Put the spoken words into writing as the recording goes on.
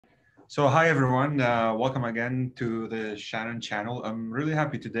So hi everyone, welcome again to the Shannon channel. I'm really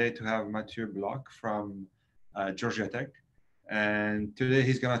happy today to have Matthieu Bloch from Georgia Tech. And today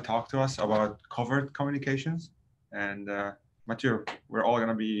he's gonna talk to us about covert communications. And Matthieu, we're all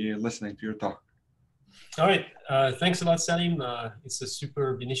gonna be listening to your talk. All right, thanks a lot, Salim. It's a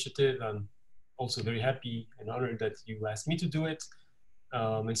superb initiative. I'm also very happy and honored that you asked me to do it.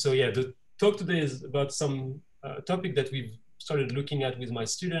 And so yeah, the talk today is about some topic that we've started looking at with my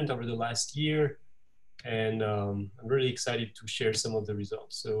student over the last year. And I'm really excited to share some of the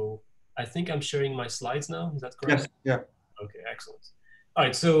results. So I think I'm sharing my slides now, is that correct? Yes, yeah. Okay, excellent. All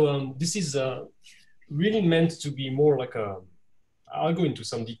right, so this is really meant to be more like I'll go into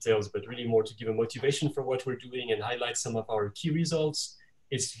some details, but really more to give a motivation for what we're doing and highlight some of our key results.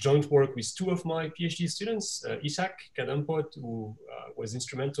 It's joint work with two of my PhD students, Ishak Kadampot, who was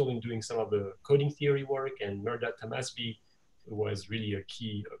instrumental in doing some of the coding theory work, and Mehrdad Tamasbi, who was really a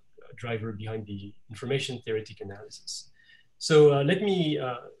key driver behind the information-theoretic analysis. So let me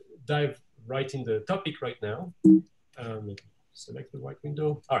dive right in the topic right now. Select the right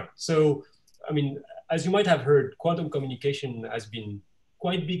window. All right, so I mean, as you might have heard, quantum communication has been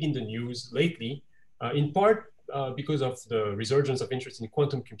quite big in the news lately, in part because of the resurgence of interest in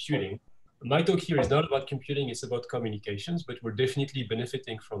quantum computing. My talk here is not about computing, it's about communications, but we're definitely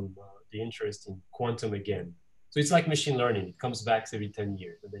benefiting from the interest in quantum again. So it's like machine learning, it comes back every 10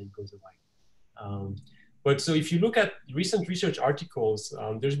 years and then it goes away. But so if you look at recent research articles,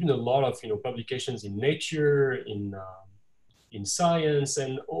 there's been a lot of publications in Nature, in Science,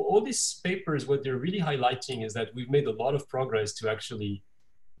 and all these papers, what they're really highlighting is that we've made a lot of progress to actually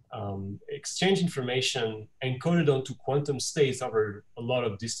exchange information encoded onto quantum states over a lot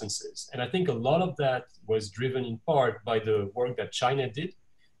of distances. And I think a lot of that was driven in part by the work that China did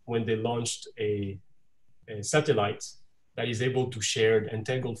when they launched a satellite that is able to share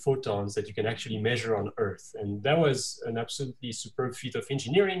entangled photons that you can actually measure on Earth. And that was an absolutely superb feat of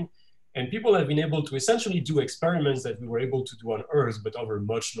engineering. And people have been able to essentially do experiments that we were able to do on Earth, but over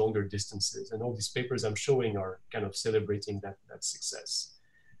much longer distances. And all these papers I'm showing are kind of celebrating that success.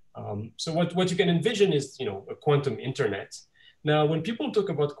 So what you can envision is a quantum internet. Now, when people talk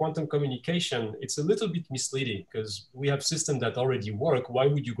about quantum communication, it's a little bit misleading because we have systems that already work. Why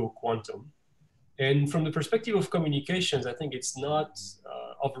would you go quantum? And from the perspective of communications, I think it's not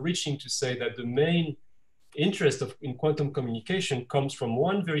overreaching to say that the main interest in quantum communication comes from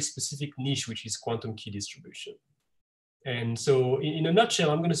one very specific niche, which is quantum key distribution. And so in a nutshell,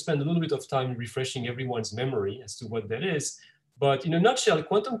 I'm going to spend a little bit of time refreshing everyone's memory as to what that is. But in a nutshell,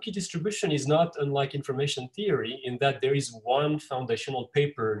 quantum key distribution is not unlike information theory in that there is one foundational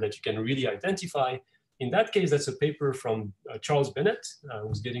paper that you can really identify. In that case, that's a paper from Charles Bennett,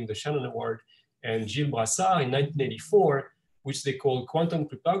 who's getting the Shannon Award, and Gilles Brassard in 1984, which they call Quantum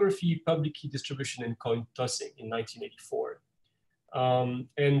Cryptography, Public Key Distribution, and Coin Tossing in 1984.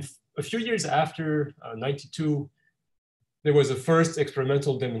 And a few years after, 92, there was a first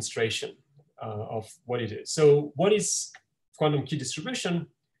experimental demonstration of what it is. So what is quantum key distribution?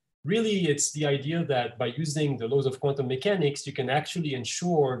 Really, it's the idea that by using the laws of quantum mechanics, you can actually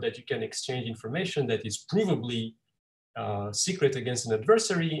ensure that you can exchange information that is provably secret against an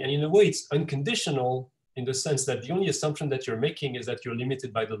adversary. And in a way, it's unconditional in the sense that the only assumption that you're making is that you're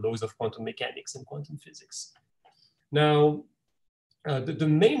limited by the laws of quantum mechanics and quantum physics. Now, the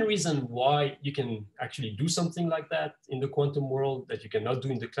main reason why you can actually do something like that in the quantum world that you cannot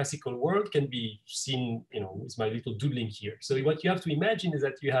do in the classical world can be seen, with my little doodling here. So what you have to imagine is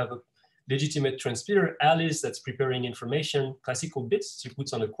that you have a legitimate transmitter, Alice, that's preparing information, classical bits she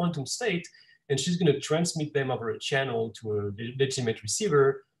puts on a quantum state, and she's going to transmit them over a channel to a legitimate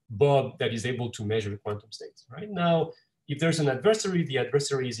receiver, Bob, that is able to measure quantum states. Right now, if there's an adversary, the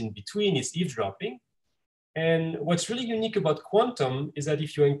adversary is in between, it's eavesdropping. And what's really unique about quantum is that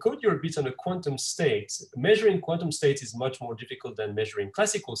if you encode your bits on a quantum state, measuring quantum states is much more difficult than measuring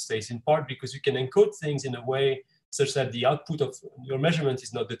classical states, in part because you can encode things in a way such that the output of your measurement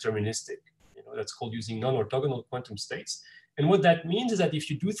is not deterministic. That's called using non-orthogonal quantum states. And what that means is that if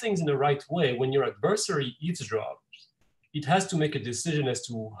you do things in the right way, when your adversary eavesdrops, it has to make a decision as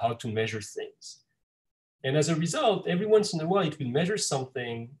to how to measure things. And as a result, every once in a while, it will measure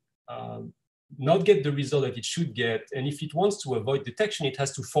something, not get the result that it should get. And if it wants to avoid detection, it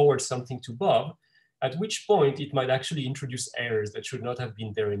has to forward something to Bob, at which point it might actually introduce errors that should not have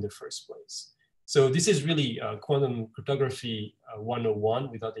been there in the first place. So this is really quantum cryptography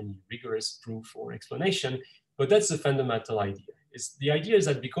 101 without any rigorous proof or explanation, but that's the fundamental idea. The idea is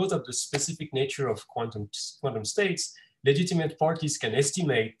that because of the specific nature of quantum states, legitimate parties can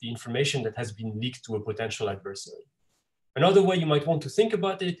estimate the information that has been leaked to a potential adversary. Another way you might want to think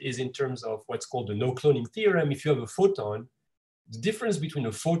about it is in terms of what's called the no cloning theorem. If you have a photon, the difference between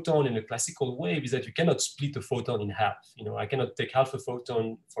a photon and a classical wave is that you cannot split a photon in half. You know, I cannot take half a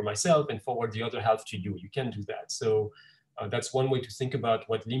photon for myself and forward the other half to you. You can't do that. So that's one way to think about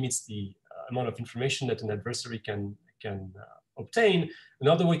what limits the amount of information that an adversary can obtain.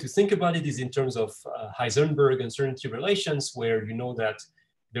 Another way to think about it is in terms of Heisenberg uncertainty relations, where you know that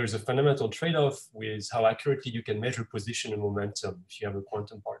there's a fundamental trade-off with how accurately you can measure position and momentum if you have a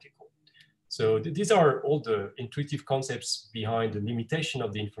quantum particle. So these are all the intuitive concepts behind the limitation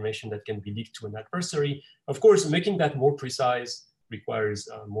of the information that can be leaked to an adversary. Of course, making that more precise requires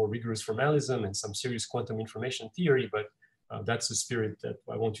more rigorous formalism and some serious quantum information theory, but that's the spirit that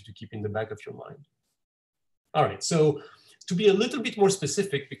I want you to keep in the back of your mind. All right, so to be a little bit more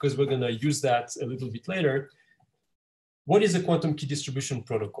specific, because we're gonna use that a little bit later, what is a quantum key distribution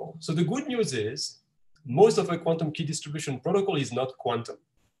protocol? So the good news is most of a quantum key distribution protocol is not quantum.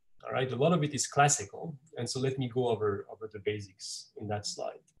 All right, a lot of it is classical. And so let me go over the basics in that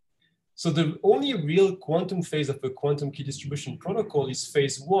slide. So the only real quantum phase of a quantum key distribution protocol is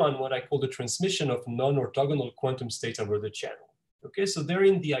phase one, what I call the transmission of non-orthogonal quantum states over the channel. Okay, so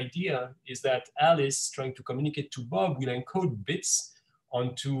therein the idea is that Alice trying to communicate to Bob will encode bits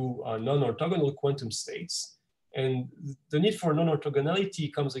onto non-orthogonal quantum states. And the need for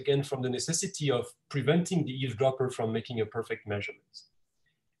non-orthogonality comes again from the necessity of preventing the eavesdropper from making a perfect measurement.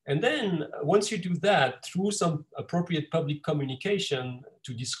 And then once you do that, through some appropriate public communication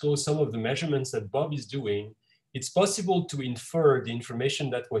to disclose some of the measurements that Bob is doing, it's possible to infer the information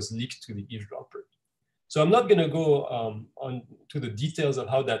that was leaked to the eavesdropper. So I'm not going to go on to the details of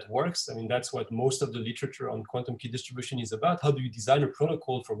how that works. I mean, that's what most of the literature on quantum key distribution is about. How do you design a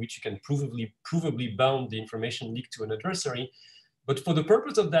protocol for which you can provably bound the information leaked to an adversary? But for the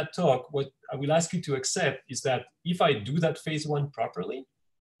purpose of that talk, what I will ask you to accept is that if I do that phase one properly,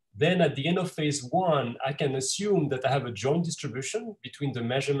 then at the end of phase one, I can assume that I have a joint distribution between the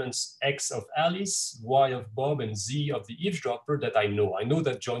measurements X of Alice, Y of Bob, and Z of the eavesdropper that I know. I know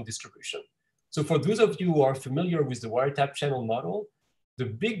that joint distribution. So for those of you who are familiar with the wiretap channel model, the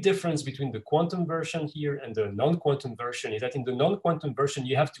big difference between the quantum version here and the non-quantum version is that in the non-quantum version,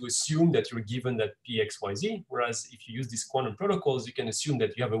 you have to assume that you're given that Pxyz, whereas if you use these quantum protocols, you can assume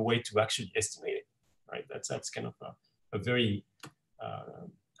that you have a way to actually estimate it, right? That's kind of a very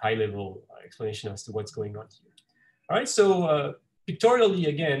high-level explanation as to what's going on here. All right, so pictorially,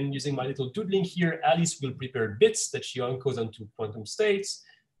 again, using my little doodling here, Alice will prepare bits that she encodes onto quantum states.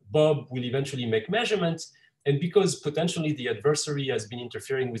 Bob will eventually make measurements. And because potentially the adversary has been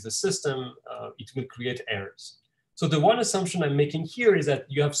interfering with the system, it will create errors. So the one assumption I'm making here is that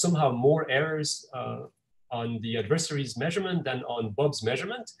you have somehow more errors on the adversary's measurement than on Bob's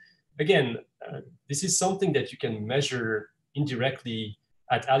measurement. Again, this is something that you can measure indirectly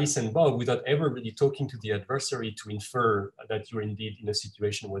at Alice and Bob without ever really talking to the adversary to infer that you're indeed in a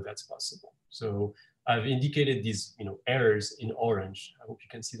situation where that's possible. So I've indicated these errors in orange. I hope you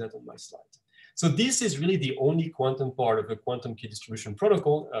can see that on my slide. So this is really the only quantum part of the quantum key distribution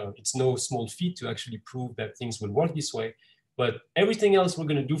protocol. It's no small feat to actually prove that things will work this way, but everything else we're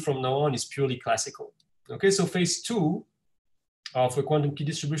going to do from now on is purely classical. Okay, so phase two of a quantum key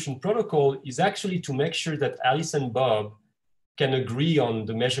distribution protocol is actually to make sure that Alice and Bob can agree on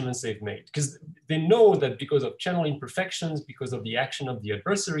the measurements they've made, because they know that because of channel imperfections, because of the action of the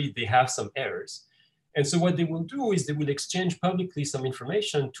adversary, they have some errors. And so what they will do is they will exchange publicly some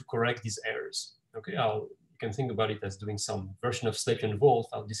information to correct these errors. Okay, you can think about it as doing some version of Slate and Wolf.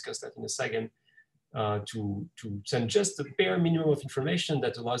 I'll discuss that in a second, to send just the bare minimum of information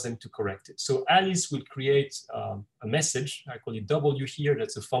that allows them to correct it. So Alice will create a message, I call it W here,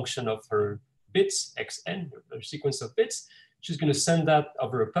 that's a function of her bits, xn, a sequence of bits. She's going to send that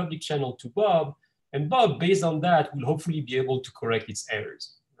over a public channel to Bob, and Bob, based on that, will hopefully be able to correct its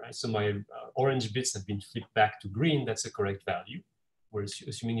errors. Right? So my orange bits have been flipped back to green. That's a correct value. We're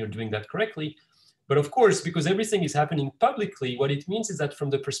assuming you're doing that correctly. But of course, because everything is happening publicly, what it means is that from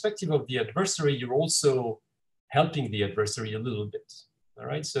the perspective of the adversary, you're also helping the adversary a little bit. All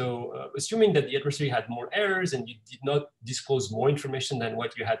right. So assuming that the adversary had more errors and you did not disclose more information than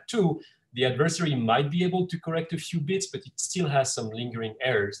what you had to, the adversary might be able to correct a few bits, but it still has some lingering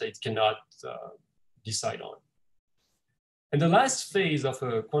errors that it cannot decide on. And the last phase of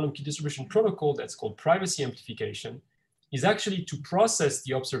a quantum key distribution protocol that's called privacy amplification is actually to process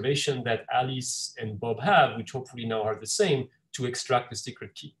the observation that Alice and Bob have, which hopefully now are the same, to extract the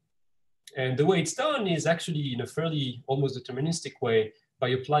secret key. And the way it's done is actually in a fairly almost deterministic way by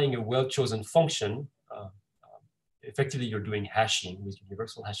applying a well-chosen function. Effectively, you're doing hashing with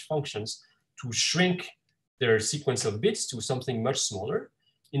universal hash functions to shrink their sequence of bits to something much smaller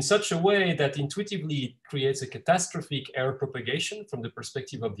in such a way that intuitively it creates a catastrophic error propagation from the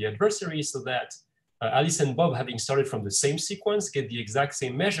perspective of the adversary, so that Alice and Bob, having started from the same sequence, get the exact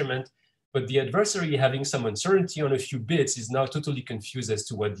same measurement, but the adversary, having some uncertainty on a few bits, is now totally confused as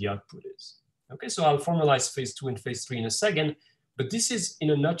to what the output is. Okay, so I'll formalize phase 2 and phase 3 in a second, but this is in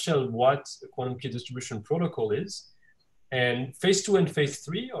a nutshell what the quantum key distribution protocol is. And phase 2 and phase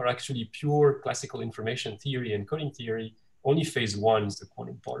 3 are actually pure classical information theory and coding theory. Only phase 1 is the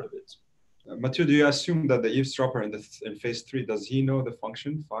quantum part of it. Matthieu, do you assume that the eavesdropper in phase 3, does he know the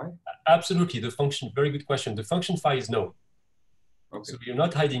function phi? Absolutely, the function, very good question. The function phi is known. Okay. So you're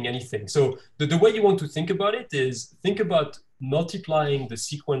not hiding anything. So the way you want to think about it is think about multiplying the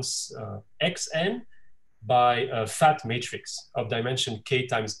sequence xn by a fat matrix of dimension k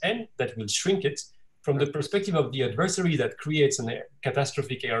times n that will shrink it from the perspective of the adversary that creates a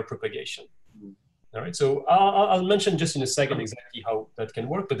catastrophic error propagation. All right, so I'll mention just in a second exactly how that can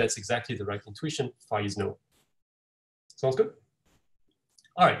work, but that's exactly the right intuition. Phi is known. Sounds good?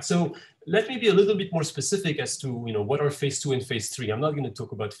 All right, so let me be a little bit more specific as to what are phase 2 and phase 3. I'm not going to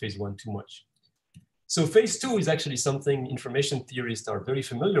talk about phase 1 too much. So phase 2 is actually something information theorists are very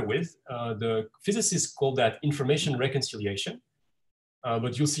familiar with. The physicists call that information reconciliation.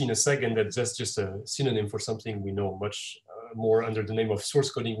 But you'll see in a second that that's just a synonym for something we know much more under the name of source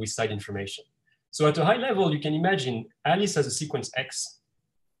coding with side information. So at a high level, you can imagine Alice has a sequence X,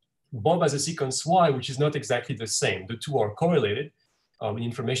 Bob has a sequence Y, which is not exactly the same. The two are correlated. In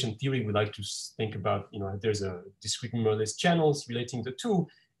information theory, we like to think about, there's a discrete memberless channels relating the two.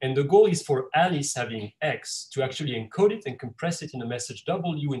 And the goal is for Alice having X to actually encode it and compress it in a message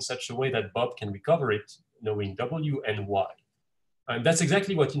W in such a way that Bob can recover it, knowing W and Y. And that's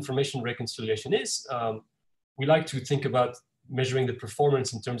exactly what information reconciliation is. We like to think about measuring the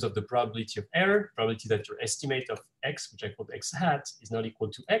performance in terms of the probability of error, probability that your estimate of X, which I called X hat, is not equal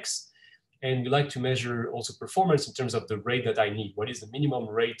to X. And we like to measure also performance in terms of the rate that I need. What is the minimum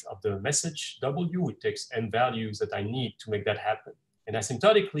rate of the message W? It takes n values that I need to make that happen. And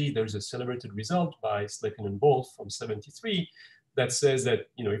asymptotically, there's a celebrated result by Slayton and Bolt from '73 that says that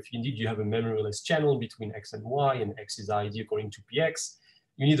if indeed you have a memoryless channel between X and Y, and X is ID according to PX,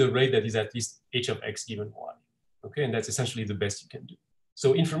 you need a rate that is at least H of X given Y. Okay, and that's essentially the best you can do.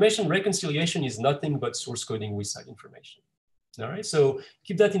 So information reconciliation is nothing but source coding with side information. All right, so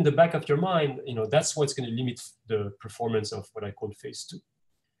keep that in the back of your mind. That's what's going to limit the performance of what I call phase 2.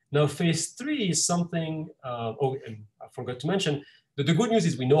 Now, phase 3 is something, and I forgot to mention, that the good news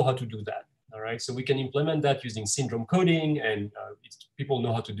is we know how to do that. All right, so we can implement that using syndrome coding, and people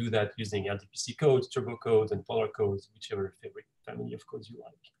know how to do that using LDPC codes, turbo codes, and polar codes, whichever favorite family of codes you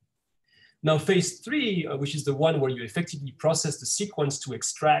like. Now, phase 3, which is the one where you effectively process the sequence to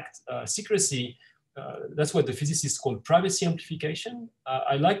extract secrecy, that's what the physicists call privacy amplification.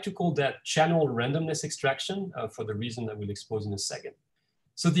 I like to call that channel randomness extraction for the reason I will expose in a second.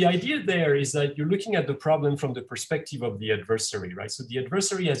 So the idea there is that you're looking at the problem from the perspective of the adversary, right? So the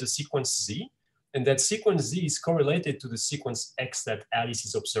adversary has a sequence Z, and that sequence Z is correlated to the sequence X that Alice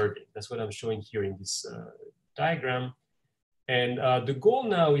is observing. That's what I'm showing here in this diagram. And the goal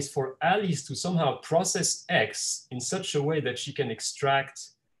now is for Alice to somehow process X in such a way that she can extract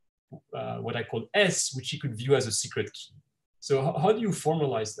what I call S, which she could view as a secret key. So how do you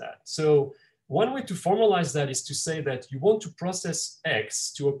formalize that? So one way to formalize that is to say that you want to process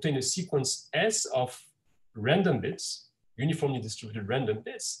X to obtain a sequence S of random bits, uniformly distributed random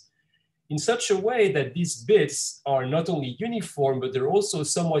bits, in such a way that these bits are not only uniform, but they're also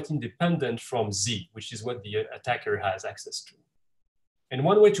somewhat independent from Z, which is what the attacker has access to. And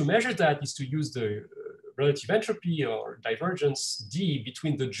one way to measure that is to use the relative entropy or divergence D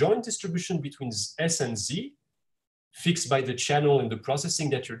between the joint distribution between S and Z, fixed by the channel and the processing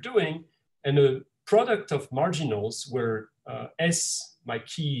that you're doing, and a product of marginals where S, my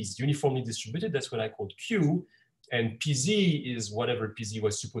key, is uniformly distributed. That's what I called Q. And PZ is whatever PZ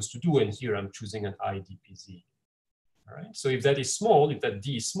was supposed to do. And here I'm choosing an IDPZ. All right. So if that is small, if that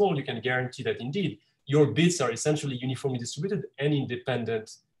D is small, you can guarantee that indeed your bits are essentially uniformly distributed and independent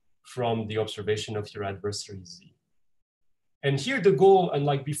from the observation of your adversary Z. And here the goal,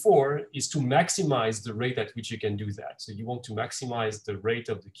 unlike before, is to maximize the rate at which you can do that. So you want to maximize the rate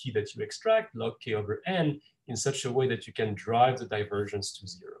of the key that you extract, log k over n, in such a way that you can drive the divergence to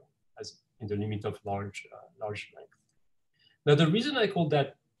 0, as in the limit of large length. Now, the reason I call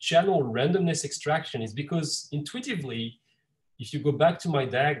that channel randomness extraction is because intuitively, if you go back to my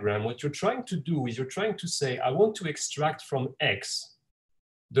diagram, what you're trying to do is you're trying to say, I want to extract from X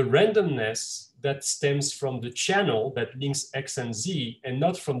the randomness that stems from the channel that links X and Z, and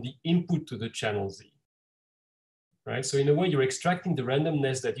not from the input to the channel Z. right? So in a way, you're extracting the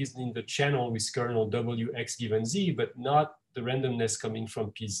randomness that is in the channel with kernel Wx given z, but not the randomness coming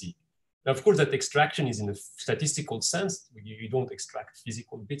from pz. Now, of course, that extraction is in a statistical sense. You don't extract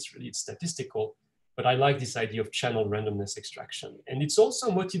physical bits, really, it's statistical. But I like this idea of channel randomness extraction. And it's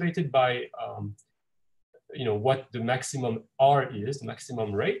also motivated by what the maximum R is, the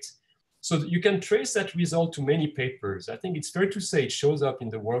maximum rate. So you can trace that result to many papers. I think it's fair to say it shows up in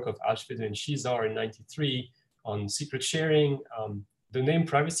the work of Alschfeder and Schizar in '93 on secret sharing. The name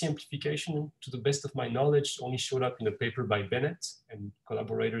privacy amplification, to the best of my knowledge, only showed up in a paper by Bennett and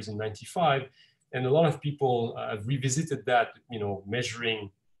collaborators in '95. And a lot of people have revisited that,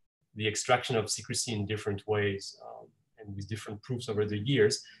 measuring the extraction of secrecy in different ways and with different proofs over the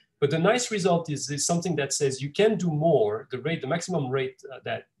years. But the nice result is something that says you can do more. The maximum rate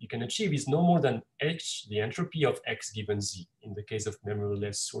that you can achieve is no more than h, the entropy of x given z, in the case of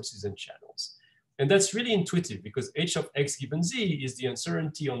memoryless sources and channels. And that's really intuitive because h of x given z is the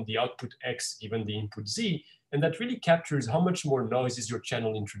uncertainty on the output x given the input z. And that really captures how much more noise is your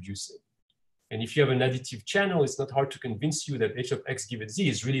channel introducing. And if you have an additive channel, it's not hard to convince you that h of x given z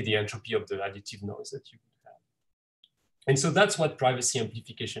is really the entropy of the additive noise that you would have. And so that's what privacy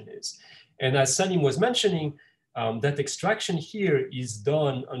amplification is. And as Salim was mentioning, that extraction here is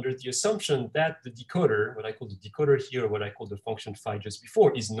done under the assumption that the decoder, what I call the decoder here, or what I call the function phi just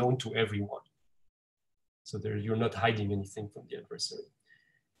before, is known to everyone. So there, you're not hiding anything from the adversary.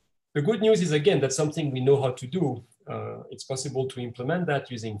 The good news is, again, that's something we know how to do. It's possible to implement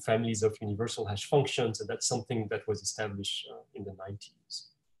that using families of universal hash functions, and that's something that was established in the 90s.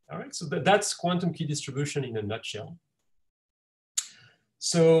 All right, so that's quantum key distribution in a nutshell.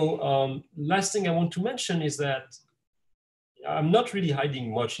 So last thing I want to mention is that I'm not really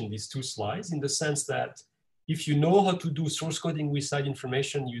hiding much in these two slides, in the sense that if you know how to do source coding with side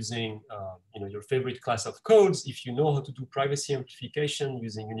information using your favorite class of codes, if you know how to do privacy amplification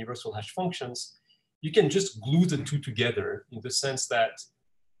using universal hash functions, you can just glue the two together in the sense that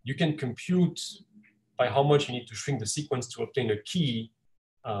you can compute by how much you need to shrink the sequence to obtain a key,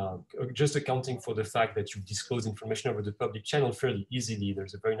 just accounting for the fact that you disclose information over the public channel fairly easily.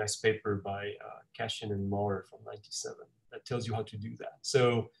 There's a very nice paper by Cashin and Maurer from '97 that tells you how to do that.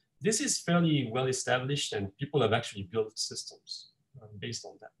 So this is fairly well established, and people have actually built systems based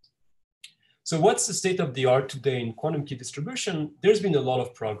on that. So what's the state of the art today in quantum key distribution? There's been a lot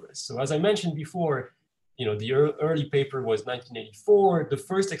of progress. So as I mentioned before, the early paper was 1984. The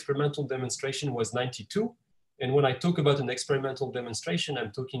first experimental demonstration was '92. And when I talk about an experimental demonstration,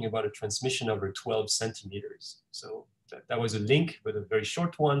 I'm talking about a transmission over 12 centimeters. So that was a link, but a very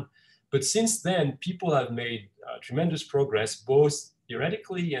short one. But since then, people have made tremendous progress, both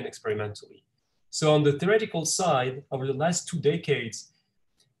theoretically and experimentally. So on the theoretical side, over the last 2 decades,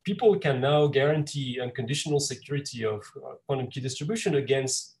 people can now guarantee unconditional security of quantum key distribution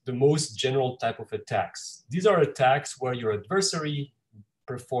against the most general type of attacks. These are attacks where your adversary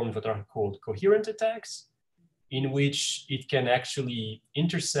performs what are called coherent attacks, in which it can actually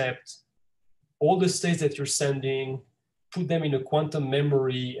intercept all the states that you're sending, put them in a quantum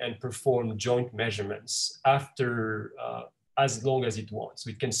memory, and perform joint measurements after as long as it wants. So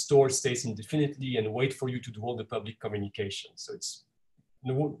it can store states indefinitely and wait for you to do all the public communication. So it's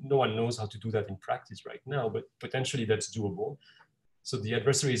no one knows how to do that in practice right now, but potentially that's doable. So the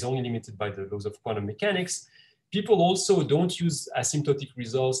adversary is only limited by the laws of quantum mechanics. People also don't use asymptotic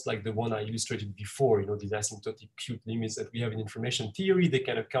results like the one I illustrated before, these asymptotic cute limits that we have in information theory. They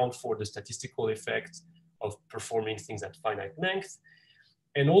can account for the statistical effect of performing things at finite length.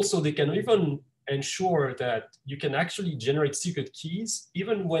 And also they can even ensure that you can actually generate secret keys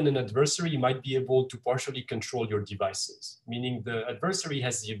even when an adversary might be able to partially control your devices, meaning the adversary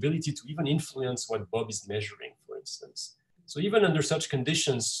has the ability to even influence what Bob is measuring, for instance. So even under such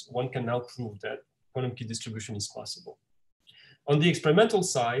conditions, one can now prove that quantum key distribution is possible. On the experimental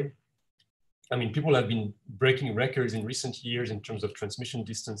side, people have been breaking records in recent years in terms of transmission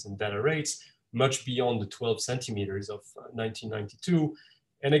distance and data rates, much beyond the 12 centimeters of 1992.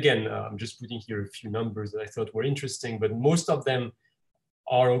 And again, I'm just putting here a few numbers that I thought were interesting, but most of them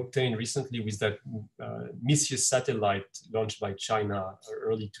are obtained recently with that Micius satellite launched by China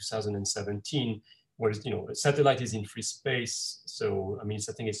early 2017, where a satellite is in free space. So it's,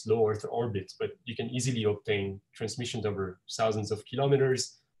 I think it's low Earth orbit, but you can easily obtain transmissions over thousands of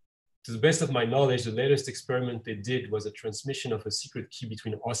kilometers. To the best of my knowledge, the latest experiment they did was a transmission of a secret key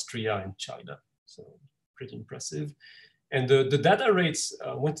between Austria and China. So pretty impressive. And the data rates,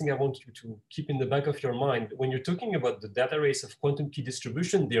 one thing I want you to keep in the back of your mind, when you're talking about the data rates of quantum key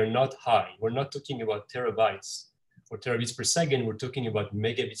distribution, they're not high. We're not talking about terabytes For terabits per second, we're talking about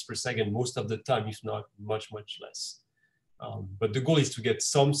megabits per second most of the time, if not much, much less. But the goal is to get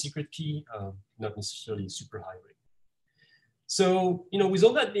some secret key, not necessarily super high rate. So, with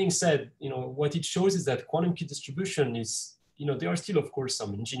all that being said, what it shows is that quantum key distribution is, there are still, of course,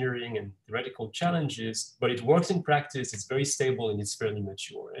 some engineering and theoretical challenges, but it works in practice, it's very stable, and it's fairly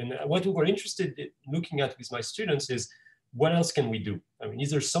mature. And what we were interested in looking at with my students is, what else can we do? I mean,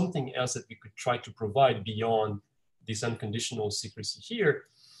 is there something else that we could try to provide beyond this unconditional secrecy here?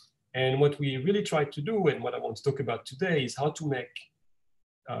 And what we really tried to do, and what I want to talk about today, is how to make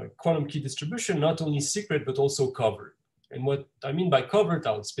quantum key distribution not only secret, but also covered. And what I mean by covered,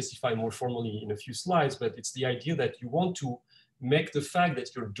 I'll specify more formally in a few slides, but it's the idea that you want to make the fact that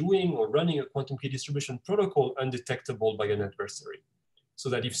you're doing or running a quantum key distribution protocol undetectable by an adversary. So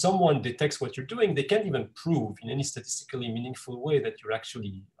that if someone detects what you're doing, they can't even prove in any statistically meaningful way that you're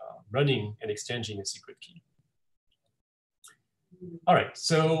actually running and exchanging a secret key. All right,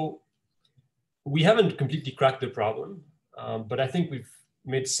 so we haven't completely cracked the problem, but I think we've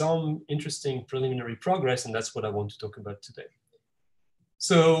made some interesting preliminary progress, and that's what I want to talk about today.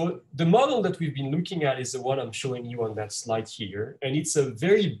 So the model that we've been looking at is the one I'm showing you on that slide here, and it's a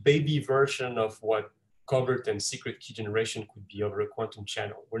very baby version of what covert and secret key generation could be over a quantum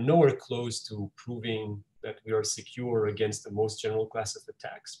channel. We're nowhere close to proving that we are secure against the most general class of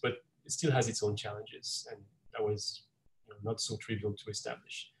attacks, but it still has its own challenges, and that was not so trivial to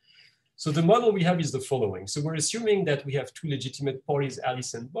establish. So the model we have is the following. So we're assuming that we have two legitimate parties,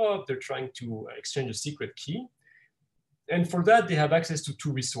 Alice and Bob. They're trying to exchange a secret key. And for that, they have access to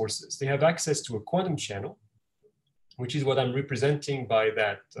two resources. They have access to a quantum channel, which is what I'm representing by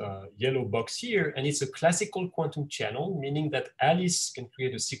that yellow box here. And it's a classical quantum channel, meaning that Alice can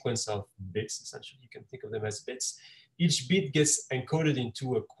create a sequence of bits. Essentially, you can think of them as bits. Each bit gets encoded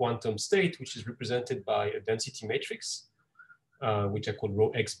into a quantum state, which is represented by a density matrix, which I call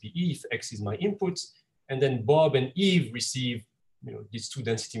rho XBE, if X is my input. And then Bob and Eve receive these two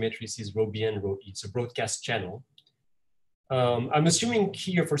density matrices, rho BN, rho E. It's a broadcast channel. I'm assuming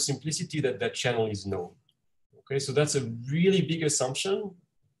here for simplicity that that channel is known. Okay, so that's a really big assumption.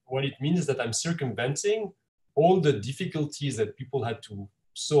 What it means is that I'm circumventing all the difficulties that people had to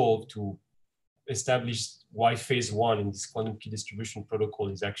solve to establish why phase one in this quantum key distribution protocol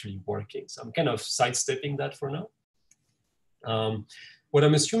is actually working. So I'm kind of sidestepping that for now. What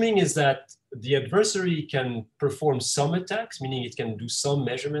I'm assuming is that the adversary can perform some attacks, meaning it can do some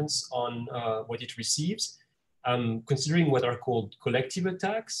measurements on what it receives. I'm considering what are called collective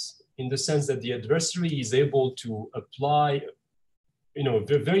attacks, in the sense that the adversary is able to apply a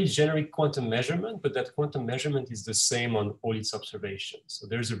very generic quantum measurement, but that quantum measurement is the same on all its observations. So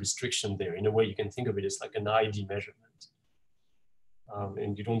there's a restriction there. In a way, you can think of it as like an ID measurement.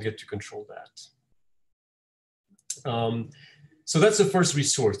 And you don't get to control that. So that's the first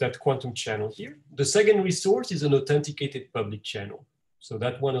resource, that quantum channel here. The second resource is an authenticated public channel. So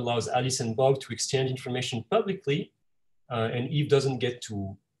that one allows Alice and Bob to exchange information publicly, and Eve doesn't get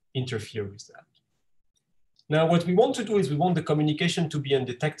to interfere with that. Now, what we want to do is we want the communication to be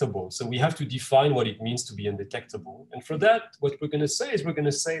undetectable. So we have to define what it means to be undetectable. And for that, what we're going to say is we're going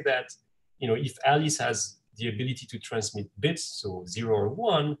to say that, if Alice has the ability to transmit bits, so 0 or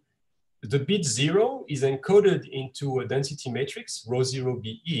 1, the bit 0 is encoded into a density matrix, rho 0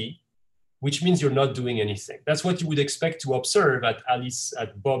 BE, which means you're not doing anything. That's what you would expect to observe at Alice,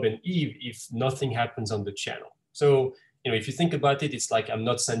 at Bob and Eve if nothing happens on the channel. So, if you think about it, it's like I'm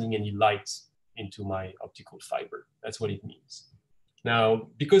not sending any light into my optical fiber. That's what it means. Now,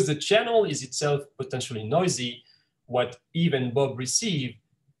 because the channel is itself potentially noisy, what Eve and Bob receive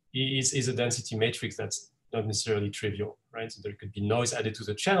is a density matrix that's not necessarily trivial, right? So there could be noise added to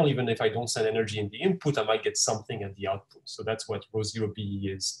the channel. Even if I don't send energy in the input, I might get something at the output. So that's what rho 0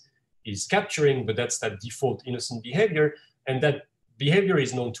 BE is capturing, but that's that default innocent behavior. And that behavior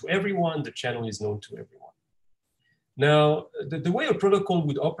is known to everyone. The channel is known to everyone. Now, the way a protocol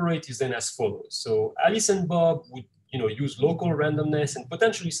would operate is then as follows. So Alice and Bob would use local randomness, and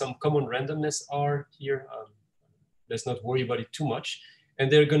potentially some common randomness are here. Let's not worry about it too much. And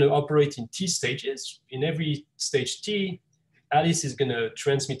they're going to operate in T stages. In every stage T, Alice is going to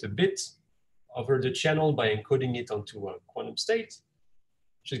transmit a bit over the channel by encoding it onto a quantum state.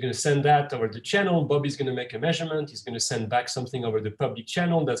 She's going to send that over the channel. Bob is going to make a measurement. He's going to send back something over the public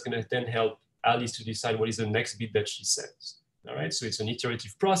channel. That's going to then help Alice to decide what is the next bit that she sends. All right, so it's an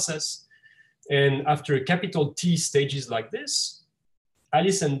iterative process. And after a capital T stages like this,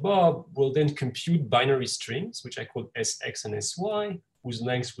 Alice and Bob will then compute binary strings, which I call SX and SY, whose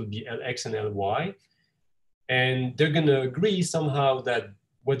lengths will be LX and LY. And they're going to agree somehow that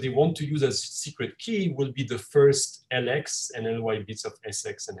what they want to use as secret key will be the first LX and LY bits of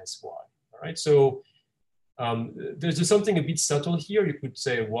SX and SY. All right, so there's just something a bit subtle here. You could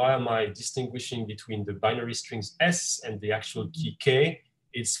say, why am I distinguishing between the binary strings S and the actual key K?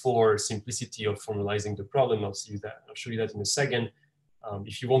 It's for simplicity of formalizing the problem. I'll show you that in a second.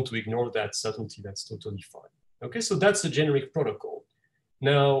 If you want to ignore that subtlety, that's totally fine. Okay, so that's the generic protocol.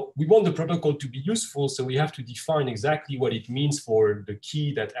 Now, we want the protocol to be useful, so we have to define exactly what it means for the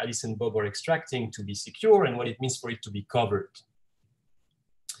key that Alice and Bob are extracting to be secure and what it means for it to be covered.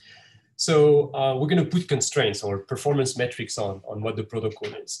 So we're going to put constraints or performance metrics on what the protocol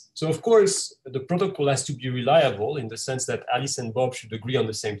is. So of course, the protocol has to be reliable in the sense that Alice and Bob should agree on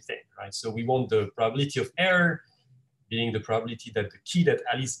the same thing, right? So we want the probability of error being the probability that the key that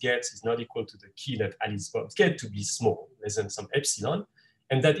Alice gets is not equal to the key that Alice Bob gets to be small, less than some epsilon.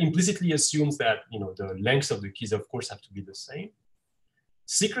 And that implicitly assumes that the lengths of the keys, of course, have to be the same.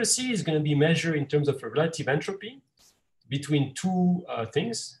 Secrecy is going to be measured in terms of a relative entropy between two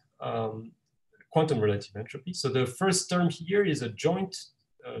things, quantum relative entropy. So the first term here is a joint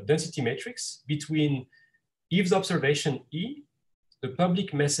density matrix between Eve's observation E, the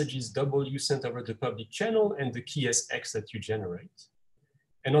public messages W sent over the public channel, and the key SX that you generate.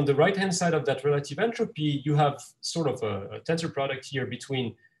 And on the right-hand side of that relative entropy, you have sort of a tensor product here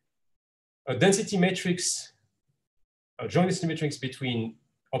between a density matrix, a joint density matrix between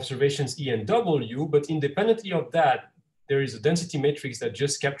observations E and W, but independently of that, there is a density matrix that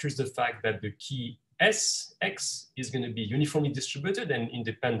just captures the fact that the key SX is going to be uniformly distributed and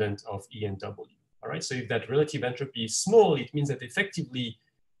independent of E and W. All right, so if that relative entropy is small, it means that effectively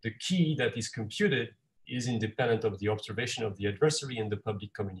the key that is computed is independent of the observation of the adversary and the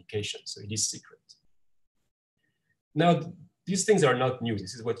public communication. So it is secret. Now, these things are not new.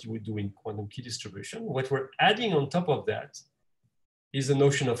 This is what you would do in quantum key distribution. What we're adding on top of that is the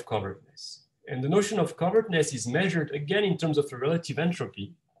notion of coveredness. And the notion of coveredness is measured again in terms of the relative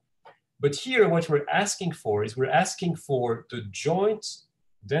entropy. But here, what we're asking for is we're asking for the joint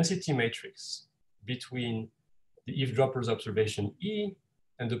density matrix between the eavesdropper's observation E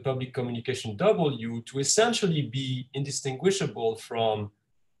and the public communication W to essentially be indistinguishable from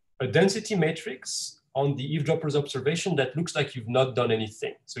a density matrix on the eavesdropper's observation that looks like you've not done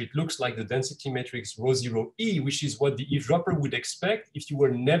anything. So it looks like the density matrix rho 0 E, which is what the eavesdropper would expect if you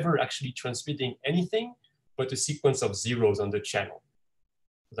were never actually transmitting anything but a sequence of zeros on the channel.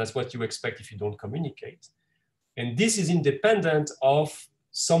 That's what you expect if you don't communicate. And this is independent of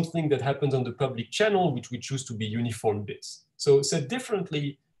something that happens on the public channel, which we choose to be uniform bits. So said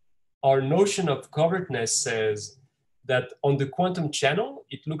differently, our notion of coveredness says that on the quantum channel,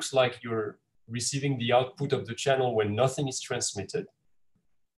 it looks like you're receiving the output of the channel when nothing is transmitted.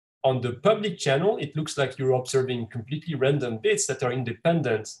 On the public channel, it looks like you're observing completely random bits that are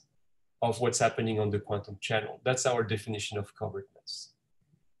independent of what's happening on the quantum channel. That's our definition of coveredness.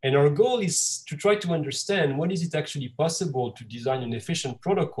 And our goal is to try to understand when is it actually possible to design an efficient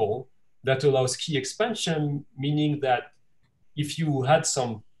protocol that allows key expansion, meaning that if you had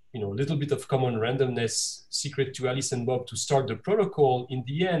some little bit of common randomness secret to Alice and Bob to start the protocol, in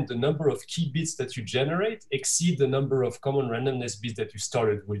the end, the number of key bits that you generate exceed the number of common randomness bits that you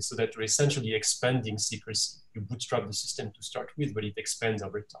started with, so that you're essentially expanding secrecy. You bootstrap the system to start with, but it expands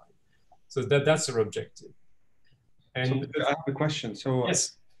over time. So that's our objective. And so I have a question. So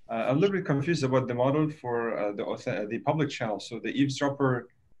yes. I'm a little bit confused about the model for the public channel. So the eavesdropper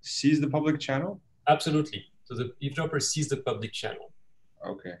sees the public channel? Absolutely. So the eavesdropper sees the public channel.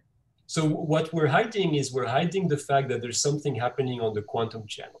 Okay. So what we're hiding is we're hiding the fact that there's something happening on the quantum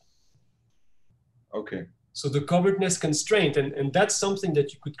channel. Okay. So the coveredness constraint, and that's something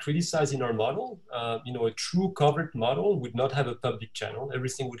that you could criticize in our model. A true covered model would not have a public channel.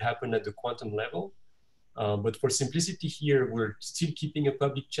 Everything would happen at the quantum level. But for simplicity here, we're still keeping a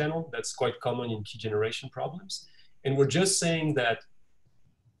public channel. That's quite common in key generation problems. And we're just saying that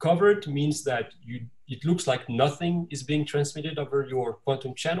covered means that it looks like nothing is being transmitted over your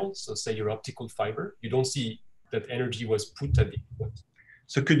quantum channel. So say your optical fiber, you don't see that energy was put at the input.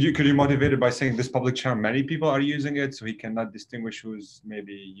 So could you motivate it by saying this public channel, many people are using it, so we cannot distinguish who's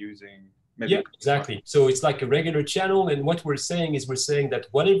maybe using? Yeah, exactly. So it's like a regular channel. And what we're saying is we're saying that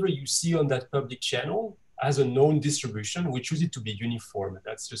whatever you see on that public channel has a known distribution. We choose it to be uniform.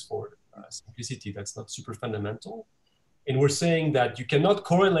 That's just for simplicity. That's not super fundamental. And we're saying that you cannot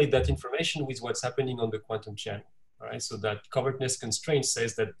correlate that information with what's happening on the quantum channel. All right. So that coveredness constraint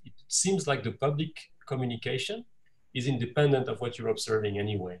says that it seems like the public communication is independent of what you're observing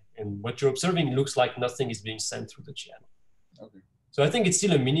anyway. And what you're observing looks like nothing is being sent through the channel. Okay. So I think it's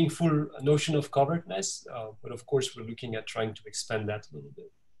still a meaningful notion of covertness, but of course we're looking at trying to expand that a little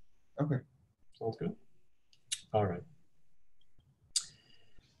bit. Okay. Sounds good. All right.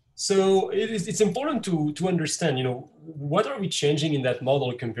 So it's important to understand, what are we changing in that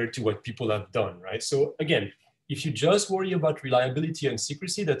model compared to what people have done, right? So again, if you just worry about reliability and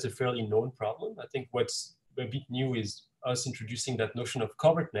secrecy, that's a fairly known problem. I think what's a bit new is us introducing that notion of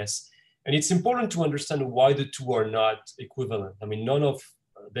covertness. And it's important to understand why the two are not equivalent. I mean, none of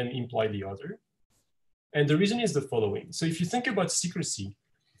them imply the other. And the reason is the following. So if you think about secrecy,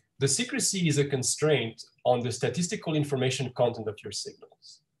 the secrecy is a constraint on the statistical information content of your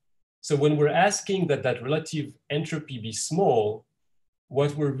signals. So when we're asking that that relative entropy be small,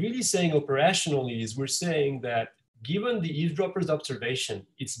 what we're really saying operationally is we're saying that given the eavesdropper's observation,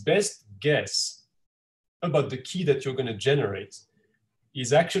 its best guess about the key that you're going to generate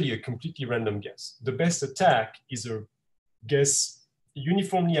is actually a completely random guess. The best attack is a guess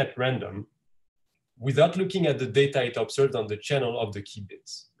uniformly at random without looking at the data it observed on the channel of the key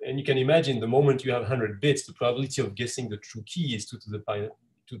bits. And you can imagine the moment you have 100 bits, the probability of guessing the true key is 2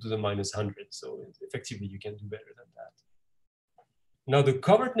 to the minus 100. So effectively, you can do better than that. Now, the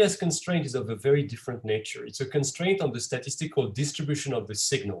covertness constraint is of a very different nature. It's a constraint on the statistical distribution of the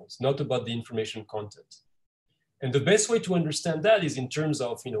signals, not about the information content. And the best way to understand that is in terms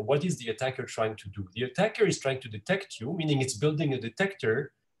of, what is the attacker trying to do? The attacker is trying to detect you, meaning it's building a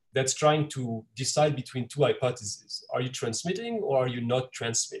detector that's trying to decide between two hypotheses. Are you transmitting or are you not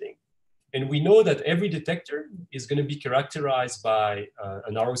transmitting? And we know that every detector is going to be characterized by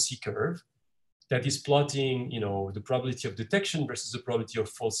an ROC curve that is plotting, the probability of detection versus the probability of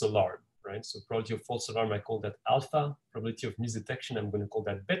false alarm, right? So probability of false alarm, I call that alpha. Probability of misdetection, I'm going to call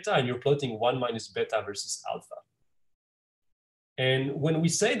that beta. And you're plotting 1 minus beta versus alpha. And when we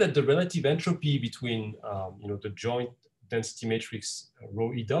say that the relative entropy between, the joint density matrix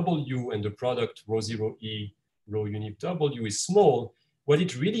rho EW and the product rho 0E rho unit W is small, what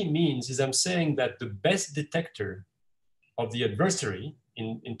it really means is I'm saying that the best detector of the adversary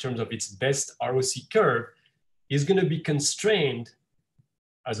in terms of its best ROC curve is going to be constrained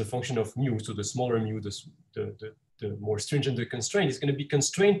as a function of mu. So the smaller mu, the more stringent the constraint is going to be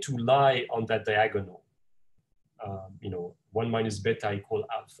constrained to lie on that diagonal. 1 minus beta equal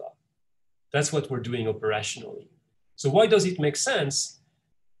alpha. That's what we're doing operationally. So why does it make sense?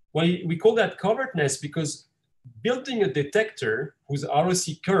 Well, we call that covertness because building a detector whose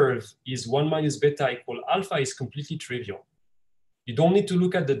ROC curve is 1 minus beta equal alpha is completely trivial. You don't need to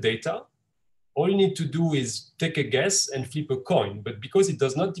look at the data. All you need to do is take a guess and flip a coin. But because it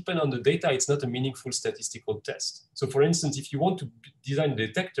does not depend on the data, it's not a meaningful statistical test. So for instance, if you want to design a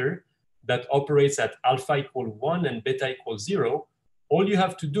detector that operates at alpha equal 1 and beta equal 0, all you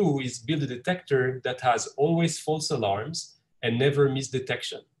have to do is build a detector that has always false alarms and never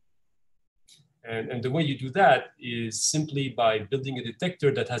misdetection. And the way you do that is simply by building a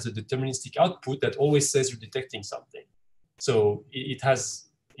detector that has a deterministic output that always says you're detecting something. So it has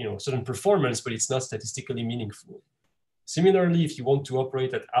certain performance, but it's not statistically meaningful. Similarly, if you want to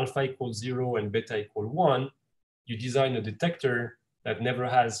operate at alpha equals 0 and beta equal 1, you design a detector that never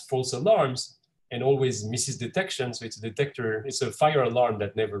has false alarms and always misses detection. So it's a detector, it's a fire alarm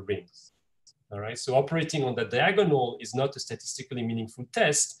that never rings. All right, so operating on that diagonal is not a statistically meaningful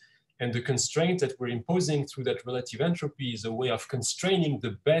test. And the constraint that we're imposing through that relative entropy is a way of constraining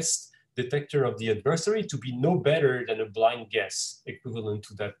the best detector of the adversary to be no better than a blind guess equivalent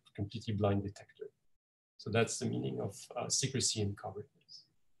to that completely blind detector. So that's the meaning of secrecy and covertness.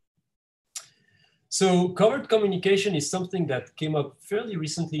 So covert communication is something that came up fairly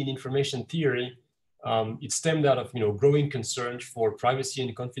recently in information theory. It stemmed out of growing concern for privacy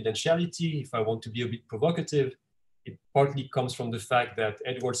and confidentiality. If I want to be a bit provocative, it partly comes from the fact that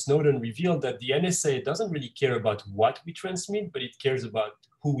Edward Snowden revealed that the NSA doesn't really care about what we transmit, but it cares about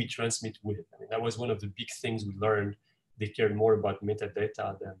who we transmit with. I mean, that was one of the big things we learned. They cared more about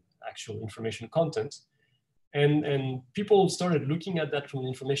metadata than actual information content. And people started looking at that from an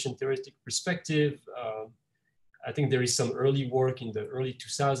information theoretic perspective. I think there is some early work in the early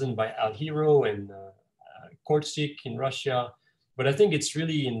 2000s by Al Hero and Kortsik in Russia. But I think it's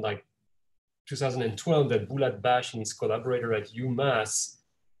really in 2012 that Bulat Bash and his collaborator at UMass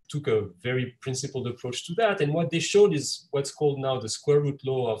took a very principled approach to that. And what they showed is what's called now the square root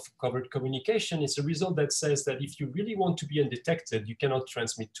law of covert communication. It's a result that says that if you really want to be undetected, you cannot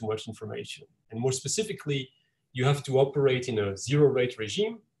transmit too much information. And more specifically, you have to operate in a zero rate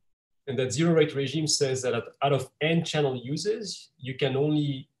regime. And that zero rate regime says that out of n channel uses, you can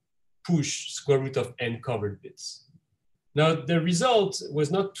only push square root of n covered bits. Now, the result was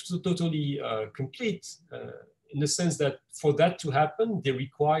not totally complete in the sense that for that to happen, they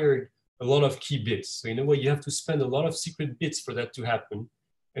required a lot of key bits. So in a way, you have to spend a lot of secret bits for that to happen.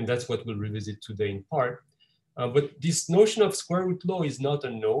 And that's what we'll revisit today in part. But this notion of square root law is not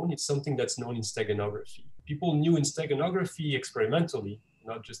unknown. It's something that's known in steganography. People knew in steganography experimentally,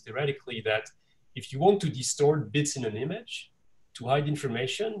 not just theoretically, that if you want to distort bits in an image to hide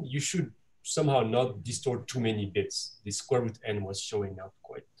information, you should somehow not distort too many bits. The square root n was showing up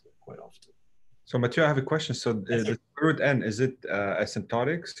quite often. So Matthieu, I have a question. So the square root n, is it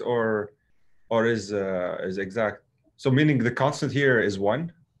asymptotics or is exact? So meaning the constant here is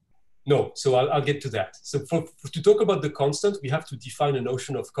 1? No, so I'll get to that. So to talk about the constant, we have to define a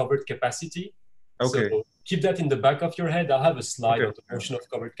notion of covered capacity. Okay. So keep that in the back of your head. I'll have a slide on the notion of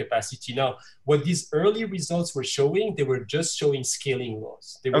covered capacity. Now, what these early results were showing, they were just showing scaling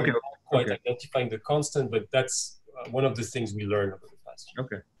laws. They were not quite identifying the constant, but that's one of the things we learned over the past year.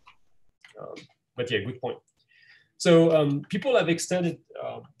 Okay. But yeah, good point. So people have extended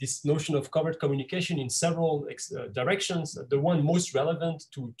this notion of covered communication in several directions. The one most relevant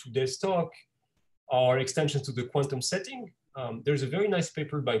to today's talk are extensions to the quantum setting. There's a very nice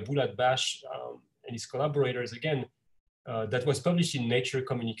paper by Bulat Bash and his collaborators, again, that was published in Nature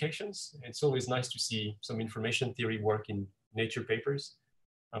Communications. It's always nice to see some information theory work in Nature papers.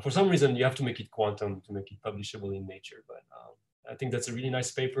 For some reason, you have to make it quantum to make it publishable in Nature. But I think that's a really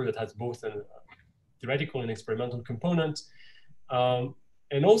nice paper that has both a theoretical and experimental component.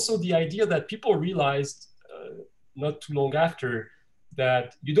 And also the idea that people realized not too long after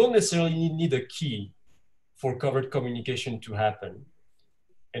that you don't necessarily need a key for covered communication to happen.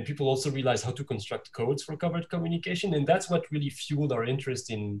 And people also realized how to construct codes for covered communication. And that's what really fueled our interest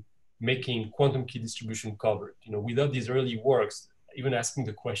in making quantum key distribution covered. You know, without these early works, even asking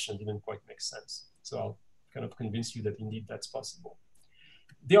the question didn't quite make sense. So I'll kind of convince you that indeed that's possible.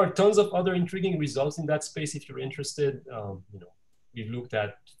 There are tons of other intriguing results in that space if you're interested. You know, we've looked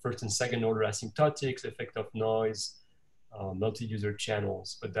at first and second order asymptotics, effect of noise, multi-user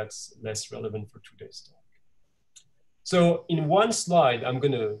channels, but that's less relevant for today's talk. So in one slide, I'm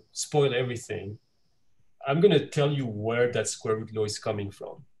going to spoil everything. I'm going to tell you where that square root law is coming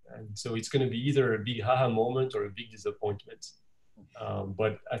from. And so it's going to be either a big haha moment or a big disappointment.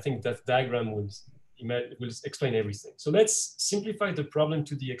 But I think that diagram will explain everything. So let's simplify the problem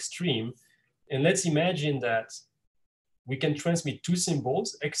to the extreme. And let's imagine that we can transmit two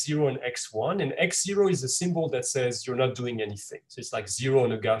symbols, x0 and x1. And x0 is a symbol that says you're not doing anything. So it's like 0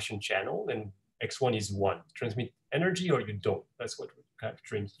 on a Gaussian channel, and x1 is 1. Transmit energy or you don't. That's what we're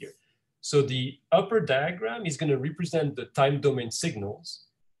capturing here. So the upper diagram is going to represent the time domain signals.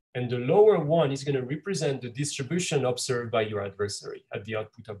 And the lower one is going to represent the distribution observed by your adversary at the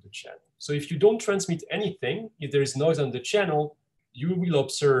output of the channel. So if you don't transmit anything, if there is noise on the channel, you will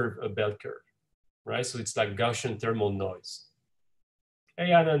observe a bell curve, right? So it's like Gaussian thermal noise. Hey,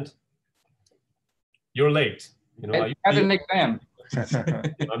 Anand, you're late. You know, I have an exam.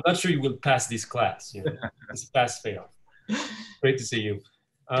 I'm not sure you will pass this class. You know, it's pass-fail. Great to see you.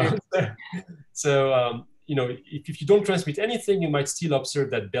 You know, if you don't transmit anything, you might still observe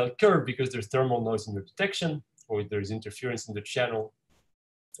that bell curve because there's thermal noise in your detection or there's interference in the channel.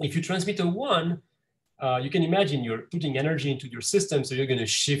 If you transmit a 1, you can imagine you're putting energy into your system, so you're going to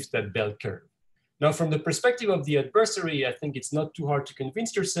shift that bell curve. Now, from the perspective of the adversary, I think it's not too hard to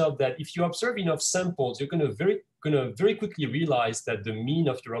convince yourself that if you observe enough samples, you're going to very quickly realize that the mean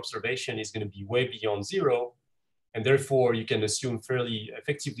of your observation is going to be way beyond 0, and therefore you can assume fairly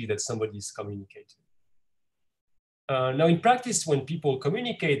effectively that somebody is communicating. Now, in practice, when people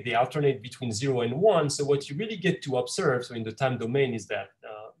communicate, they alternate between 0 and 1. So what you really get to observe, so in the time domain, is that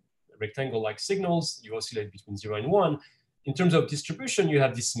rectangle-like signals, you oscillate between 0 and 1. In terms of distribution, you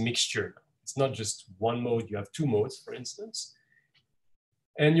have this mixture. It's not just one mode, you have two modes, for instance.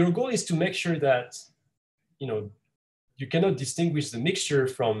 And your goal is to make sure that, you know, you cannot distinguish the mixture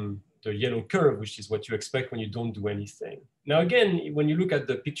from the yellow curve, which is what you expect when you don't do anything. Now, again, when you look at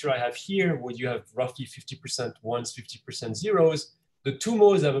the picture I have here, where you have roughly 50% ones, 50% zeros, the two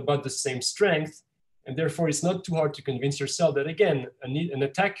modes have about the same strength. And therefore, it's not too hard to convince yourself that, again, an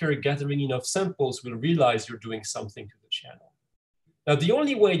attacker gathering enough samples will realize you're doing something to the channel. Now, the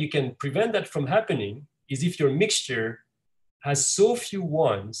only way you can prevent that from happening is if your mixture has so few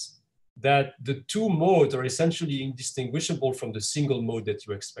ones that the two modes are essentially indistinguishable from the single mode that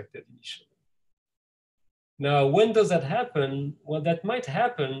you expected initially. Now, when does that happen? Well, that might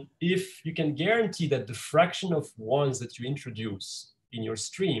happen if you can guarantee that the fraction of ones that you introduce in your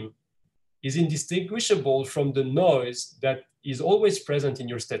stream is indistinguishable from the noise that is always present in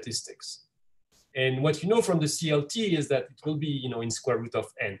your statistics. And what you know from the CLT is that it will be, in square root of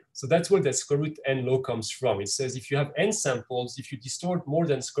n. So that's where the square root n law comes from. It says if you have n samples, if you distort more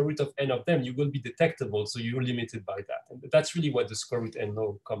than square root of n of them, you will be detectable. So you're limited by that. And that's really what the square root n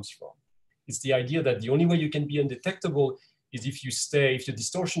law comes from. It's the idea that the only way you can be undetectable is if the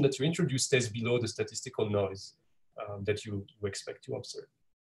distortion that you introduce stays below the statistical noise that you expect to observe.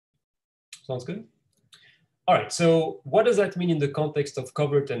 Sounds good? All right, so what does that mean in the context of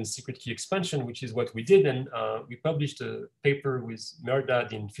covert and secret key expansion, which is what we did. And we published a paper with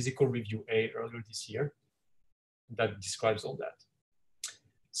Merdad in Physical Review A earlier this year that describes all that.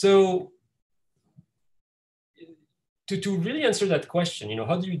 So to really answer that question,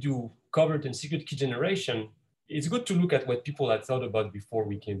 how do you do covert and secret key generation? It's good to look at what people had thought about before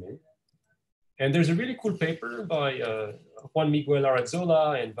we came in. And there's a really cool paper by Juan Miguel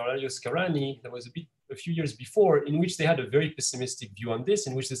Arrazola and Valerio Scarani that was a few years before, in which they had a very pessimistic view on this,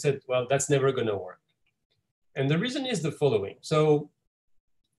 in which they said, well, that's never going to work. And the reason is the following. So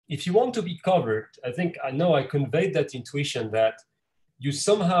if you want to be covered, I know I conveyed that intuition that you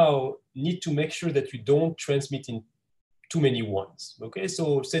somehow need to make sure that you don't transmit in too many ones. Okay,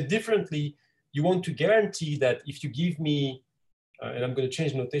 so said differently, you want to guarantee that if you give me, and I'm going to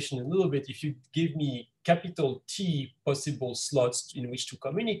change notation a little bit, if you give me capital T possible slots in which to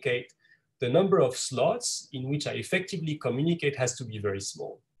communicate, the number of slots in which I effectively communicate has to be very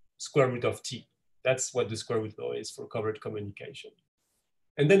small, square root of T. That's what the square root law is for covert communication.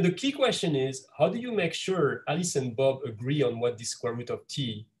 And then the key question is, how do you make sure Alice and Bob agree on what the square root of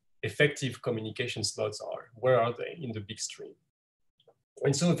T effective communication slots are? Where are they in the big stream?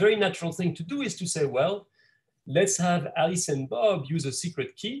 And so a very natural thing to do is to say, well, let's have Alice and Bob use a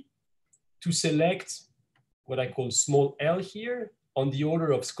secret key to select what I call small l here on the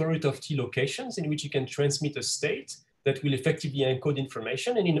order of square root of T locations in which you can transmit a state that will effectively encode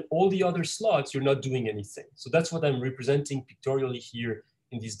information. And in all the other slots, you're not doing anything. So that's what I'm representing pictorially here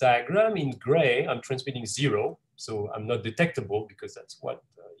in this diagram. In gray, I'm transmitting 0. So I'm not detectable because that's what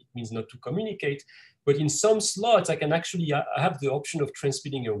it means not to communicate. But in some slots, I can actually I have the option of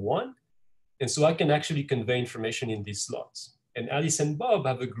transmitting a 1. And so I can actually convey information in these slots. And Alice and Bob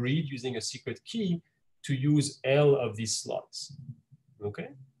have agreed using a secret key to use L of these slots. Okay.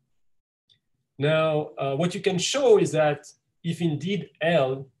 Now, what you can show is that if indeed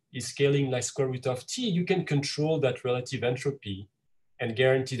L is scaling like square root of T, you can control that relative entropy and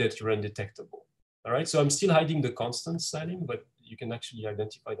guarantee that you're undetectable. All right, so I'm still hiding the constant setting, but you can actually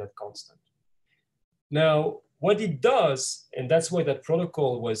identify that constant. Now, what it does, and that's why that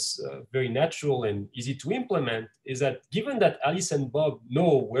protocol was very natural and easy to implement, is that given that Alice and Bob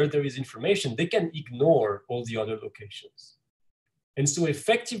know where there is information, they can ignore all the other locations. And so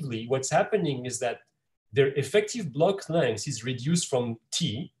effectively, what's happening is that their effective block length is reduced from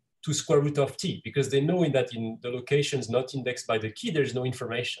T to square root of T, because they know that in the locations not indexed by the key, there's no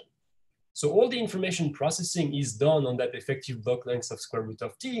information. So all the information processing is done on that effective block length of square root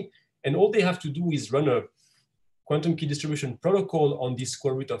of T, and all they have to do is run a quantum key distribution protocol on these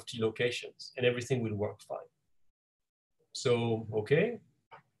square root of T locations, and everything will work fine. So, okay,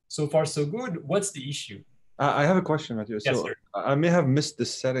 so far so good. What's the issue? I have a question, Matthieu. Yes, so sir. I may have missed the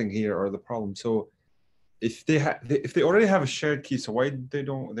setting here or the problem. So if they already have a shared key, so why they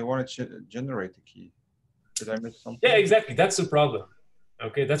want to generate the key? Did I miss something? Yeah, exactly. That's the problem.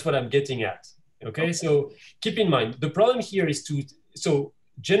 Okay, that's what I'm getting at. Okay, so keep in mind the problem here is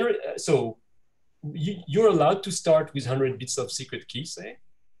you're allowed to start with 100 bits of secret key, say.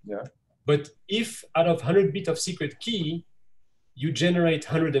 Yeah. But if out of 100 bits of secret key, you generate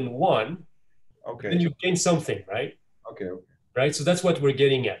 101, okay, then you gain something, right? Okay. Right. So that's what we're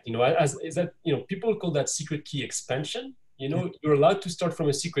getting at. People call that secret key expansion. You're allowed to start from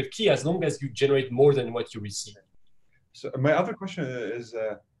a secret key as long as you generate more than what you receive. So my other question is,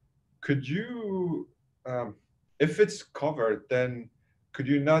 could you, if it's covered, then could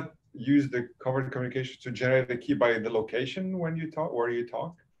you not use the covered communication to generate the key by the location when you talk, where you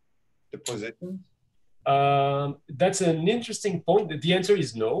talk, the positions? That's an interesting point. The answer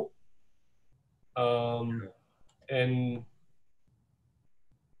is no. And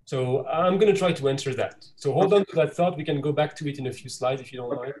so I'm going to try to answer that. So hold on to that thought. We can go back to it in a few slides if you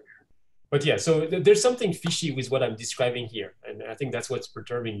don't mind. But yeah, so there's something fishy with what I'm describing here. And I think that's what's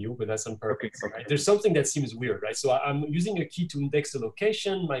perturbing you, but that's on purpose. Okay. Right? There's something that seems weird, right? So I'm using a key to index the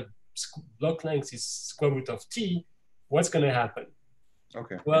location. My block length is square root of T. What's going to happen?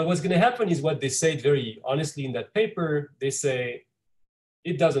 Okay. Well, what's going to happen is what they say very honestly in that paper. They say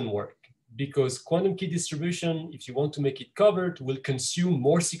it doesn't work because quantum key distribution, if you want to make it covered, will consume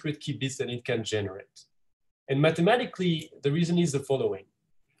more secret key bits than it can generate. And mathematically, the reason is the following.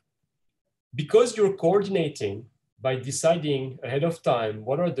 because you're coordinating by deciding ahead of time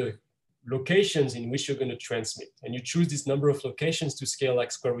what are the locations in which you're going to transmit, and you choose this number of locations to scale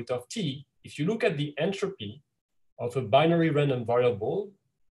like square root of t, if you look at the entropy of a binary random variable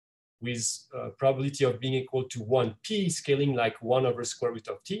with a probability of being equal to 1p scaling like 1 over square root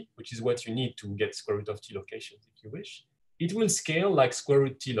of t, which is what you need to get square root of t locations if you wish, it will scale like square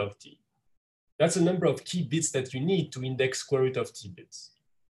root t log t. That's the number of key bits that you need to index square root of t bits.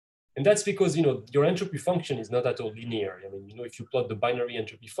 And that's because your entropy function is not at all linear. I mean, if you plot the binary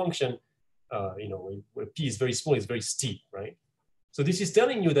entropy function, where p is very small, it's very steep, right? So this is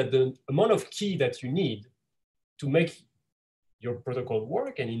telling you that the amount of key that you need to make your protocol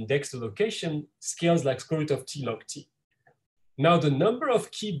work and index the location scales like square root of t log t. Now, the number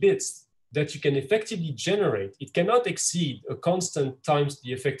of key bits that you can effectively generate, it cannot exceed a constant times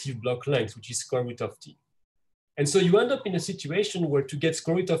the effective block length, which is square root of t. And so you end up in a situation where to get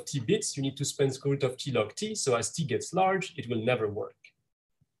square root of t bits, you need to spend square root of t log t. So as t gets large, it will never work.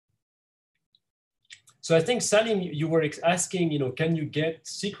 So I think, Salim, you were asking, can you get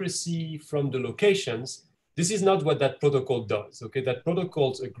secrecy from the locations? This is not what that protocol does, okay? That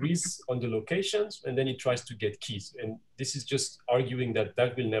protocol agrees on the locations, and then it tries to get keys. And this is just arguing that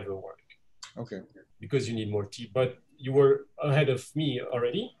that will never work. Okay. Because you need more T. But you were ahead of me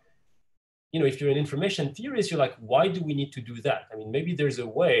already. If you're an information theorist, you're like, why do we need to do that? I mean, maybe there's a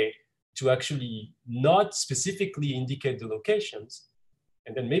way to actually not specifically indicate the locations,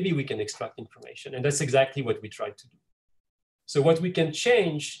 and then maybe we can extract information. And that's exactly what we tried to do. So what we can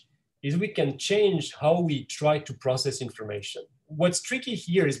change is we can change how we try to process information. What's tricky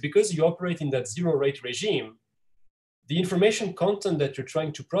here is because you operate in that zero rate regime, the information content that you're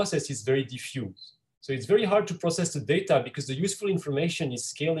trying to process is very diffuse. So it's very hard to process the data because the useful information is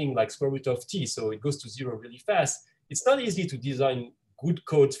scaling like square root of t, so it goes to zero really fast. It's not easy to design good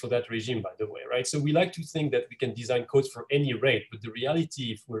codes for that regime, by the way, right? So we like to think that we can design codes for any rate, but the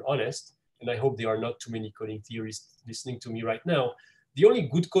reality, if we're honest, and I hope there are not too many coding theorists listening to me right now, the only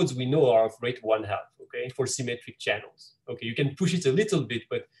good codes we know are of rate 1/2, okay, for symmetric channels. Okay, you can push it a little bit,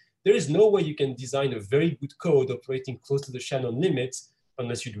 but there is no way you can design a very good code operating close to the Shannon limits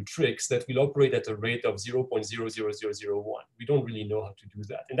unless you do tricks that will operate at a rate of 0.00001. We don't really know how to do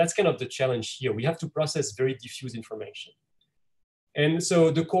that. And that's kind of the challenge here. We have to process very diffuse information. And so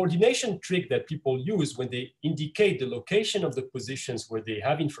the coordination trick that people use when they indicate the location of the positions where they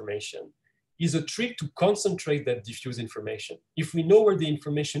have information is a trick to concentrate that diffuse information. If we know where the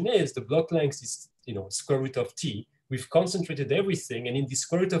information is, the block length is square root of t. We've concentrated everything, and in the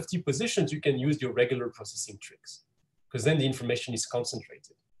square root of t positions, you can use your regular processing tricks, because then the information is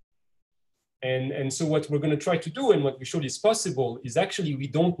concentrated. And so what we're going to try to do, and what we showed is possible, is actually we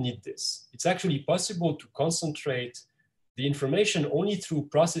don't need this. It's actually possible to concentrate the information only through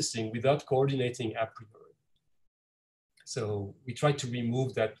processing without coordinating a priori. So we try to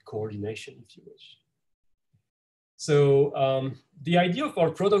remove that coordination, if you wish. So the idea of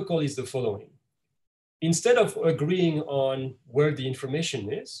our protocol is the following. Instead of agreeing on where the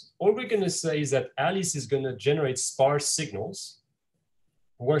information is, all we're going to say is that Alice is going to generate sparse signals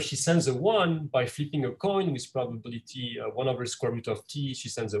where she sends a 1 by flipping a coin with probability 1 over square root of t. She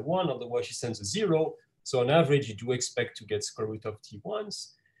sends a 1, otherwise she sends a 0. So on average, you do expect to get square root of t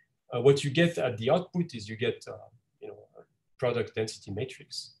once. What you get at the output is you get a product density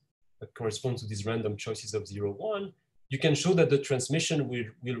matrix that corresponds to these random choices of 0, 1. You can show that the transmission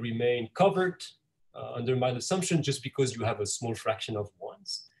will remain covered under my assumption just because you have a small fraction of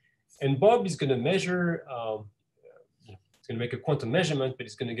ones. And Bob is going to measure, it's going to make a quantum measurement, but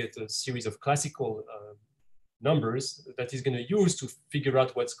it's going to get a series of classical numbers that he's going to use to figure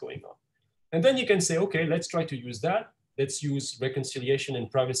out what's going on. And then you can say, okay, let's try to use that. Let's use reconciliation and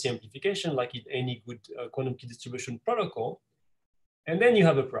privacy amplification like in any good quantum key distribution protocol. And then you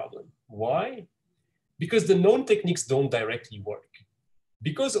have a problem. Why? Because the known techniques don't directly work.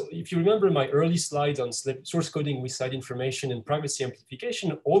 Because if you remember my early slides on source coding with side information and privacy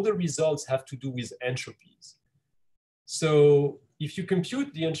amplification, all the results have to do with entropies. So if you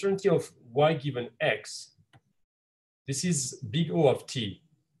compute the uncertainty of y given x, this is big O of t.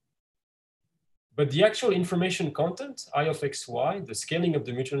 But the actual information content, I of xy, the scaling of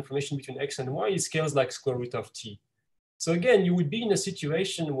the mutual information between x and y, is scales like square root of t. So again, you would be in a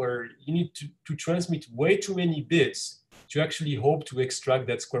situation where you need to transmit way too many bits to actually hope to extract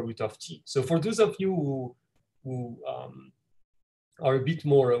that square root of t. So for those of you who are a bit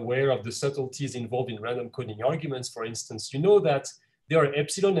more aware of the subtleties involved in random coding arguments, for instance, you know that there are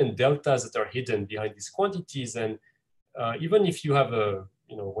epsilon and deltas that are hidden behind these quantities. And even if you have a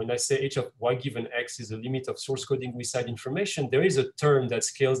when I say h of y given x is the limit of source coding with side information, there is a term that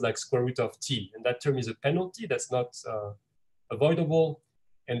scales like square root of t, and that term is a penalty that's not avoidable,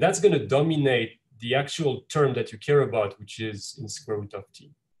 and that's going to dominate the actual term that you care about, which is in square root of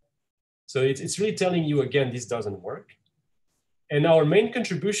t. So it's really telling you, again, this doesn't work. And our main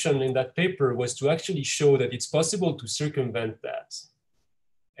contribution in that paper was to actually show that it's possible to circumvent that.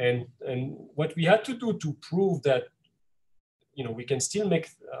 And what we had to do to prove that we can still make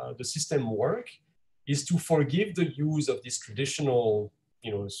the system work is to forgive the use of these traditional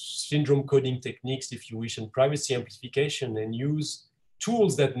syndrome coding techniques, if you wish, and privacy amplification, and use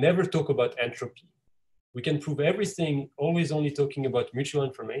tools that never talk about entropy. We can prove everything, always only talking about mutual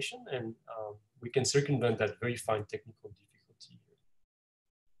information, and we can circumvent that very fine technical difficulty.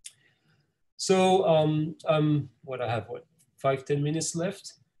 So I have 5-10 minutes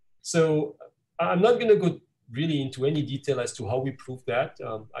left. So I'm not going to go really into any detail as to how we prove that.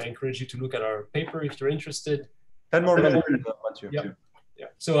 I encourage you to look at our paper if you're interested. 10 more minutes, Matthieu. Yeah.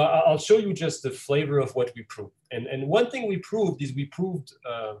 So I'll show you just the flavor of what we proved. And one thing we proved is we proved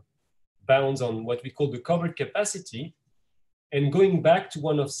bounds on what we call the Covert capacity. And going back to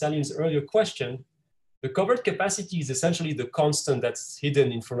one of Salim's earlier question, the Covert capacity is essentially the constant that's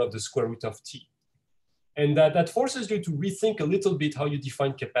hidden in front of the square root of t. And that forces you to rethink a little bit how you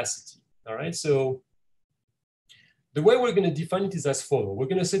define capacity. All right. So the way we're going to define it is as follows. We're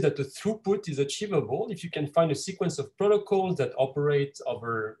going to say that the throughput is achievable if you can find a sequence of protocols that operate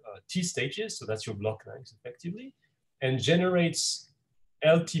over T stages, so that's your block length effectively, and generates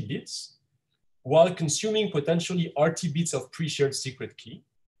LT bits while consuming potentially RT bits of pre-shared secret key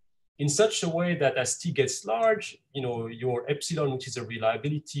in such a way that as T gets large, your epsilon, which is a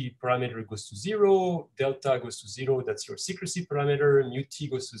reliability parameter, goes to 0, delta goes to 0, that's your secrecy parameter, mu T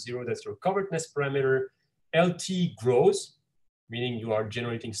goes to 0, that's your covertness parameter, LT grows, meaning you are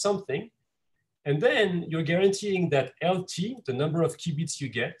generating something. And then you're guaranteeing that LT, the number of key bits you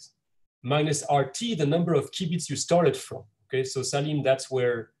get, minus RT, the number of key bits you started from. Okay, so Salim, that's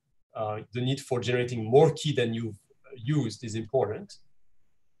where the need for generating more key than you've used is important.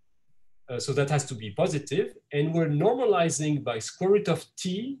 So that has to be positive. And we're normalizing by square root of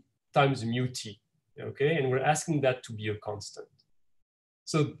t times mu t. Okay, and we're asking that to be a constant.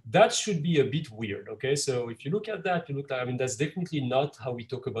 So that should be a bit weird, okay? So if you look at that, that's definitely not how we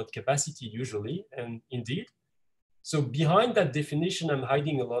talk about capacity usually, and indeed. So behind that definition, I'm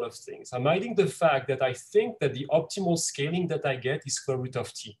hiding a lot of things. I'm hiding the fact that I think that the optimal scaling that I get is square root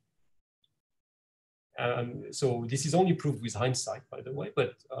of t. So this is only proved with hindsight, by the way,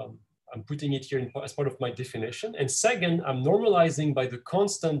 but I'm putting it here as part of my definition. And second, I'm normalizing by the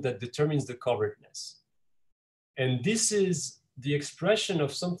constant that determines the covertness. And this is the expression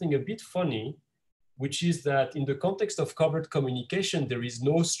of something a bit funny, which is that in the context of covert communication, there is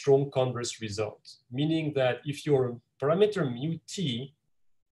no strong converse result, meaning that if your parameter mu t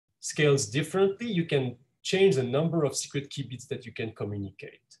scales differently, you can change the number of secret key bits that you can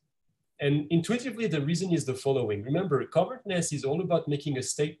communicate. And intuitively, the reason is the following. Remember, covertness is all about making a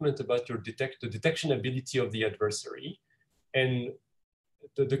statement about your the detection ability of the adversary and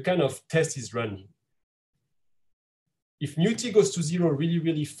the kind of test is running. If mu t goes to 0 really,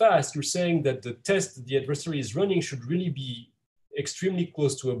 really fast, you're saying that the test the adversary is running should really be extremely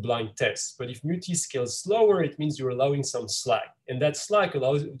close to a blind test. But if mu t scales slower, it means you're allowing some slack. And that slack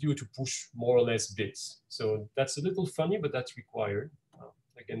allows you to push more or less bits. So that's a little funny, but that's required.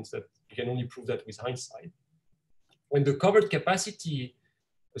 Again, that you can only prove that with hindsight. When the covered capacity,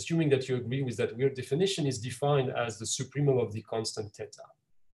 assuming that you agree with that weird definition, is defined as the supremum of the constant theta.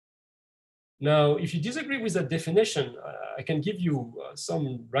 Now, if you disagree with that definition, I can give you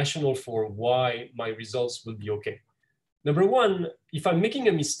some rationale for why my results will be okay. Number one, if I'm making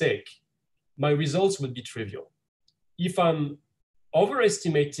a mistake, my results will be trivial. If I'm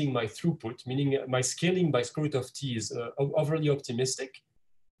overestimating my throughput, meaning my scaling by square root of t is overly optimistic,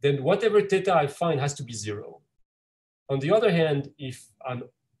 then whatever theta I find has to be 0. On the other hand, if I'm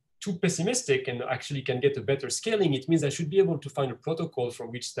too pessimistic and actually can get a better scaling, it means I should be able to find a protocol for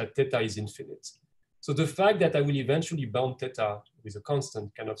which that theta is infinite. So the fact that I will eventually bound theta with a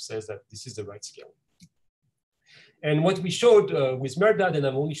constant kind of says that this is the right scale. And what we showed with Merdad, and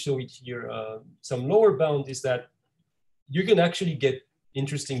I'm only showing it here, some lower bound, is that you can actually get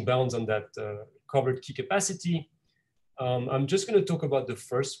interesting bounds on that covered key capacity. I'm just going to talk about the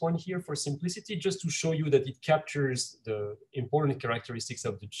first one here for simplicity, just to show you that it captures the important characteristics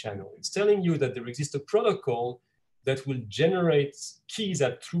of the channel. It's telling you that there exists a protocol that will generate keys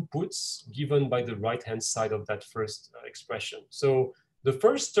at throughputs given by the right-hand side of that first expression. So The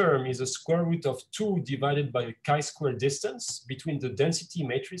first term is a square root of 2 divided by a chi-square distance between the density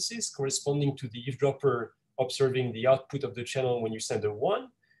matrices corresponding to the eavesdropper observing the output of the channel when you send a 1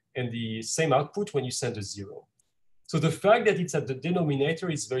 and the same output when you send a 0. So the fact that it's at the denominator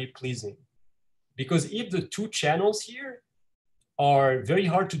is very pleasing, because if the two channels here are very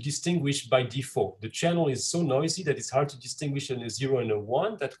hard to distinguish by default, the channel is so noisy that it's hard to distinguish in a 0 and a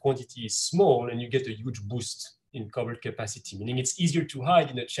 1, that quantity is small and you get a huge boost in covert capacity, meaning it's easier to hide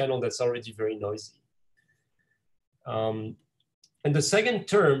in a channel that's already very noisy. And the second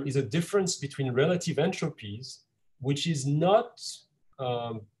term is a difference between relative entropies, which is not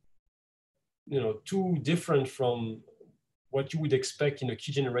too different from what you would expect in a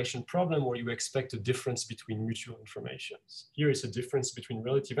key generation problem where you expect a difference between mutual informations. Here is a difference between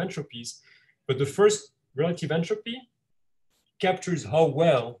relative entropies, but the first relative entropy captures how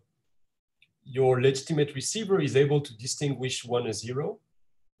well your legitimate receiver is able to distinguish 1 and 0,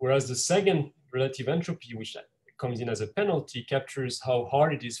 whereas the second relative entropy, which comes in as a penalty, captures how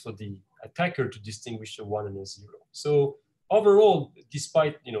hard it is for the attacker to distinguish a 1 and a 0. So overall,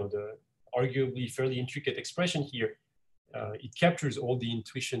 despite the arguably fairly intricate expression here, it captures all the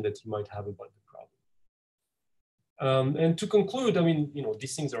intuition that you might have about the problem. And to conclude,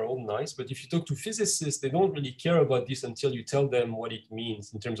 these things are all nice, but if you talk to physicists, they don't really care about this until you tell them what it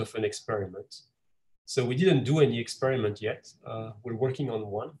means in terms of an experiment. So we didn't do any experiment yet. We're working on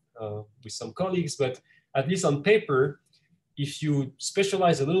one with some colleagues, but at least on paper, if you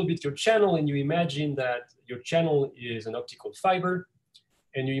specialize a little bit your channel and you imagine that your channel is an optical fiber,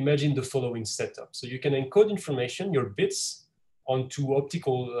 and you imagine the following setup. So you can encode information, your bits, onto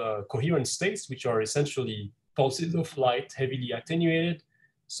optical coherent states, which are essentially pulses of light heavily attenuated.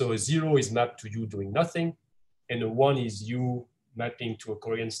 So a 0 is mapped to you doing nothing, and a 1 is you mapping to a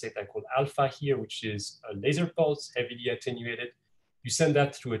coherent state I call alpha here, which is a laser pulse, heavily attenuated. You send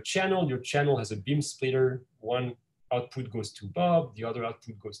that through a channel. Your channel has a beam splitter. One output goes to Bob, the other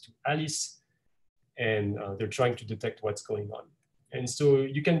output goes to Alice, and they're trying to detect what's going on. And so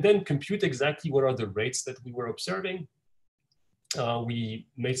you can then compute exactly what are the rates that we were observing. We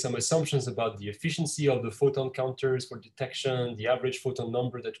made some assumptions about the efficiency of the photon counters for detection, the average photon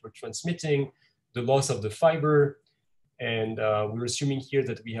number that we're transmitting, the loss of the fiber. And we're assuming here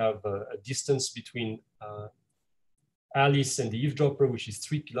that we have a distance between Alice and the eavesdropper, which is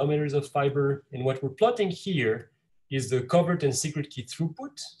 3 kilometers of fiber. And what we're plotting here is the covert and secret key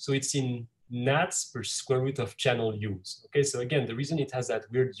throughput. So it's in nats per square root of channel use. Okay, so again, the reason it has that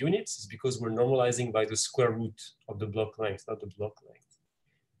weird units is because we're normalizing by the square root of the block length, not the block length.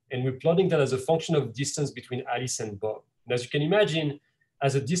 And we're plotting that as a function of distance between Alice and Bob. And as you can imagine,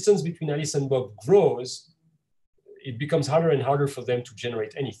 as the distance between Alice and Bob grows, it becomes harder and harder for them to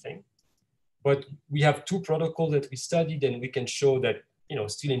generate anything. But we have two protocols that we studied, and we can show that,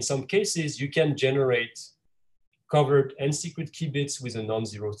 still in some cases, you can generate covert and secret key bits with a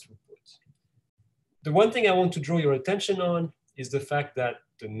non-zero throughput. The one thing I want to draw your attention on is the fact that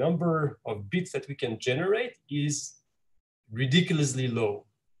the number of bits that we can generate is ridiculously low.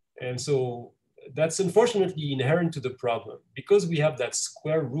 And so that's unfortunately inherent to the problem. Because we have that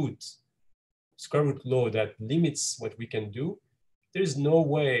square root law that limits what we can do, there's no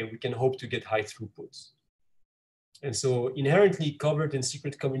way we can hope to get high throughputs. And so inherently covert and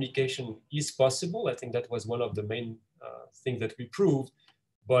secret communication is possible. I think that was one of the main things that we proved,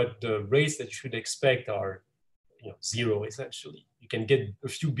 but the rates that you should expect are 0 essentially. You can get a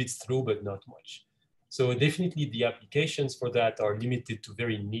few bits through, but not much. So definitely the applications for that are limited to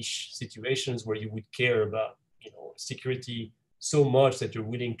very niche situations where you would care about security so much that you're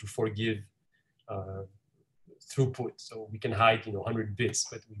willing to forgive throughput. So we can hide 100 bits,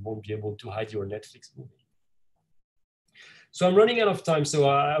 but we won't be able to hide your Netflix movie. So I'm running out of time, so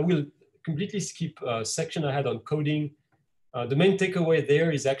I will completely skip a section I had on coding. The main takeaway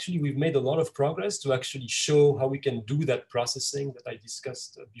there is actually we've made a lot of progress to actually show how we can do that processing that I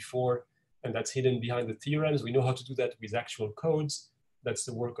discussed before, and that's hidden behind the theorems. We know how to do that with actual codes. That's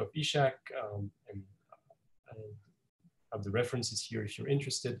the work of Ishak, and I have the references here if you're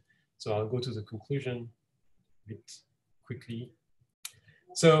interested. So I'll go to the conclusion a bit quickly.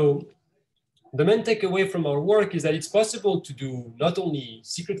 So the main takeaway from our work is that it's possible to do not only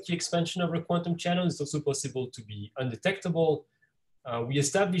secret key expansion over a quantum channel, it's also possible to be undetectable. We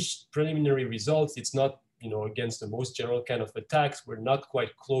established preliminary results. It's not against the most general kind of attacks. We're not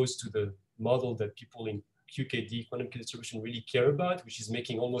quite close to the model that people in QKD, quantum key distribution, really care about, which is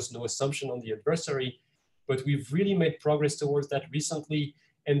making almost no assumption on the adversary. But we've really made progress towards that recently.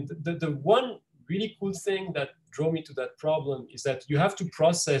 And the one really cool thing that drove me to that problem is that you have to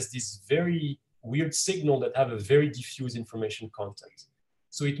process this very weird signal that have a very diffuse information content.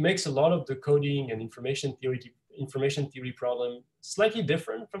 So it makes a lot of the coding and information theory problem slightly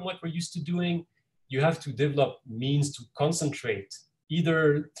different from what we're used to doing. You have to develop means to concentrate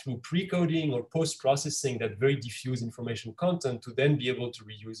either through pre-coding or post-processing that very diffuse information content to then be able to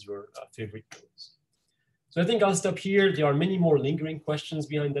reuse your favorite codes. So I think I'll stop here. There are many more lingering questions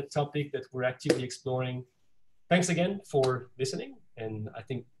behind that topic that we're actively exploring. Thanks again for listening. And I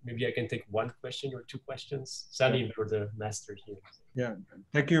think maybe I can take one question or two questions. Salim, you're the master here. Yeah,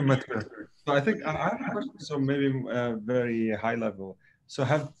 thank you, Matthieu. So I think I have a question, so maybe very high level. So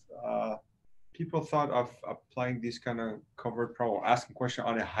have people thought of applying these kind of covered problem, asking question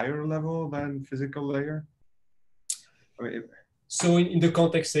on a higher level than physical layer? I mean, so in the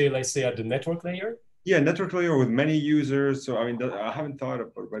context, say, let's say at the network layer? Yeah, network layer with many users. So I mean, I haven't thought of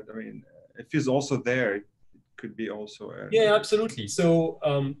it, but I mean, if it's also there, it could be also. Yeah, absolutely. So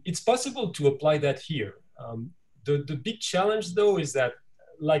it's possible to apply that here. The big challenge, though, is that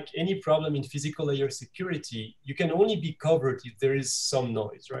like any problem in physical layer security, you can only be covered if there is some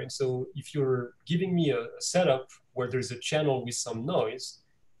noise, right? So if you're giving me a setup where there's a channel with some noise,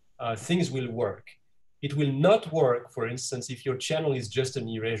 things will work. It will not work, for instance, if your channel is just an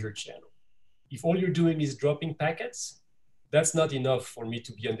erasure channel. If all you're doing is dropping packets, that's not enough for me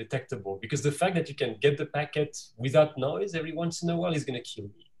to be undetectable, because the fact that you can get the packet without noise every once in a while is going to kill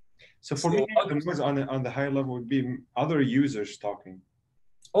me. So for me, the noise on the higher level would be other users talking.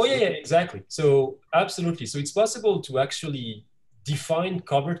 Oh, yeah, exactly. So absolutely. So it's possible to actually define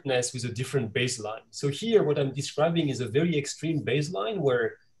coveredness with a different baseline. So here, what I'm describing is a very extreme baseline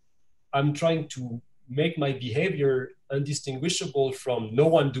where I'm trying to make my behavior undistinguishable from no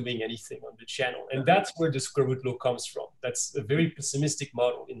one doing anything on the channel. And that's where the square root law comes from. That's a very pessimistic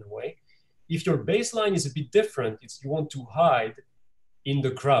model in a way. If your baseline is a bit different, it's you want to hide in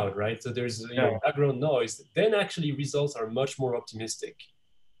the crowd, right? So there's background noise, then actually results are much more optimistic.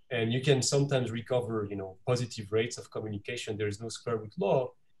 And you can sometimes recover, positive rates of communication. There is no square root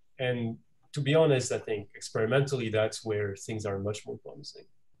law. And to be honest, I think experimentally, that's where things are much more promising.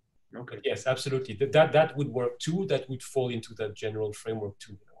 Okay. But yes, absolutely. That would work too. That would fall into that general framework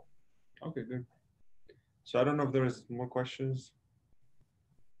too. Okay, good. So I don't know if there is more questions.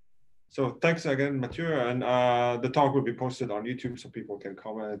 So thanks again, Matthieu. And the talk will be posted on YouTube so people can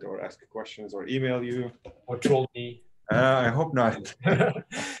comment or ask questions or email you. Or troll me. I hope not.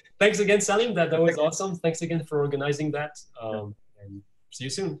 Thanks again, Salim. That was awesome. Thanks again for organizing that. And see you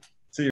soon.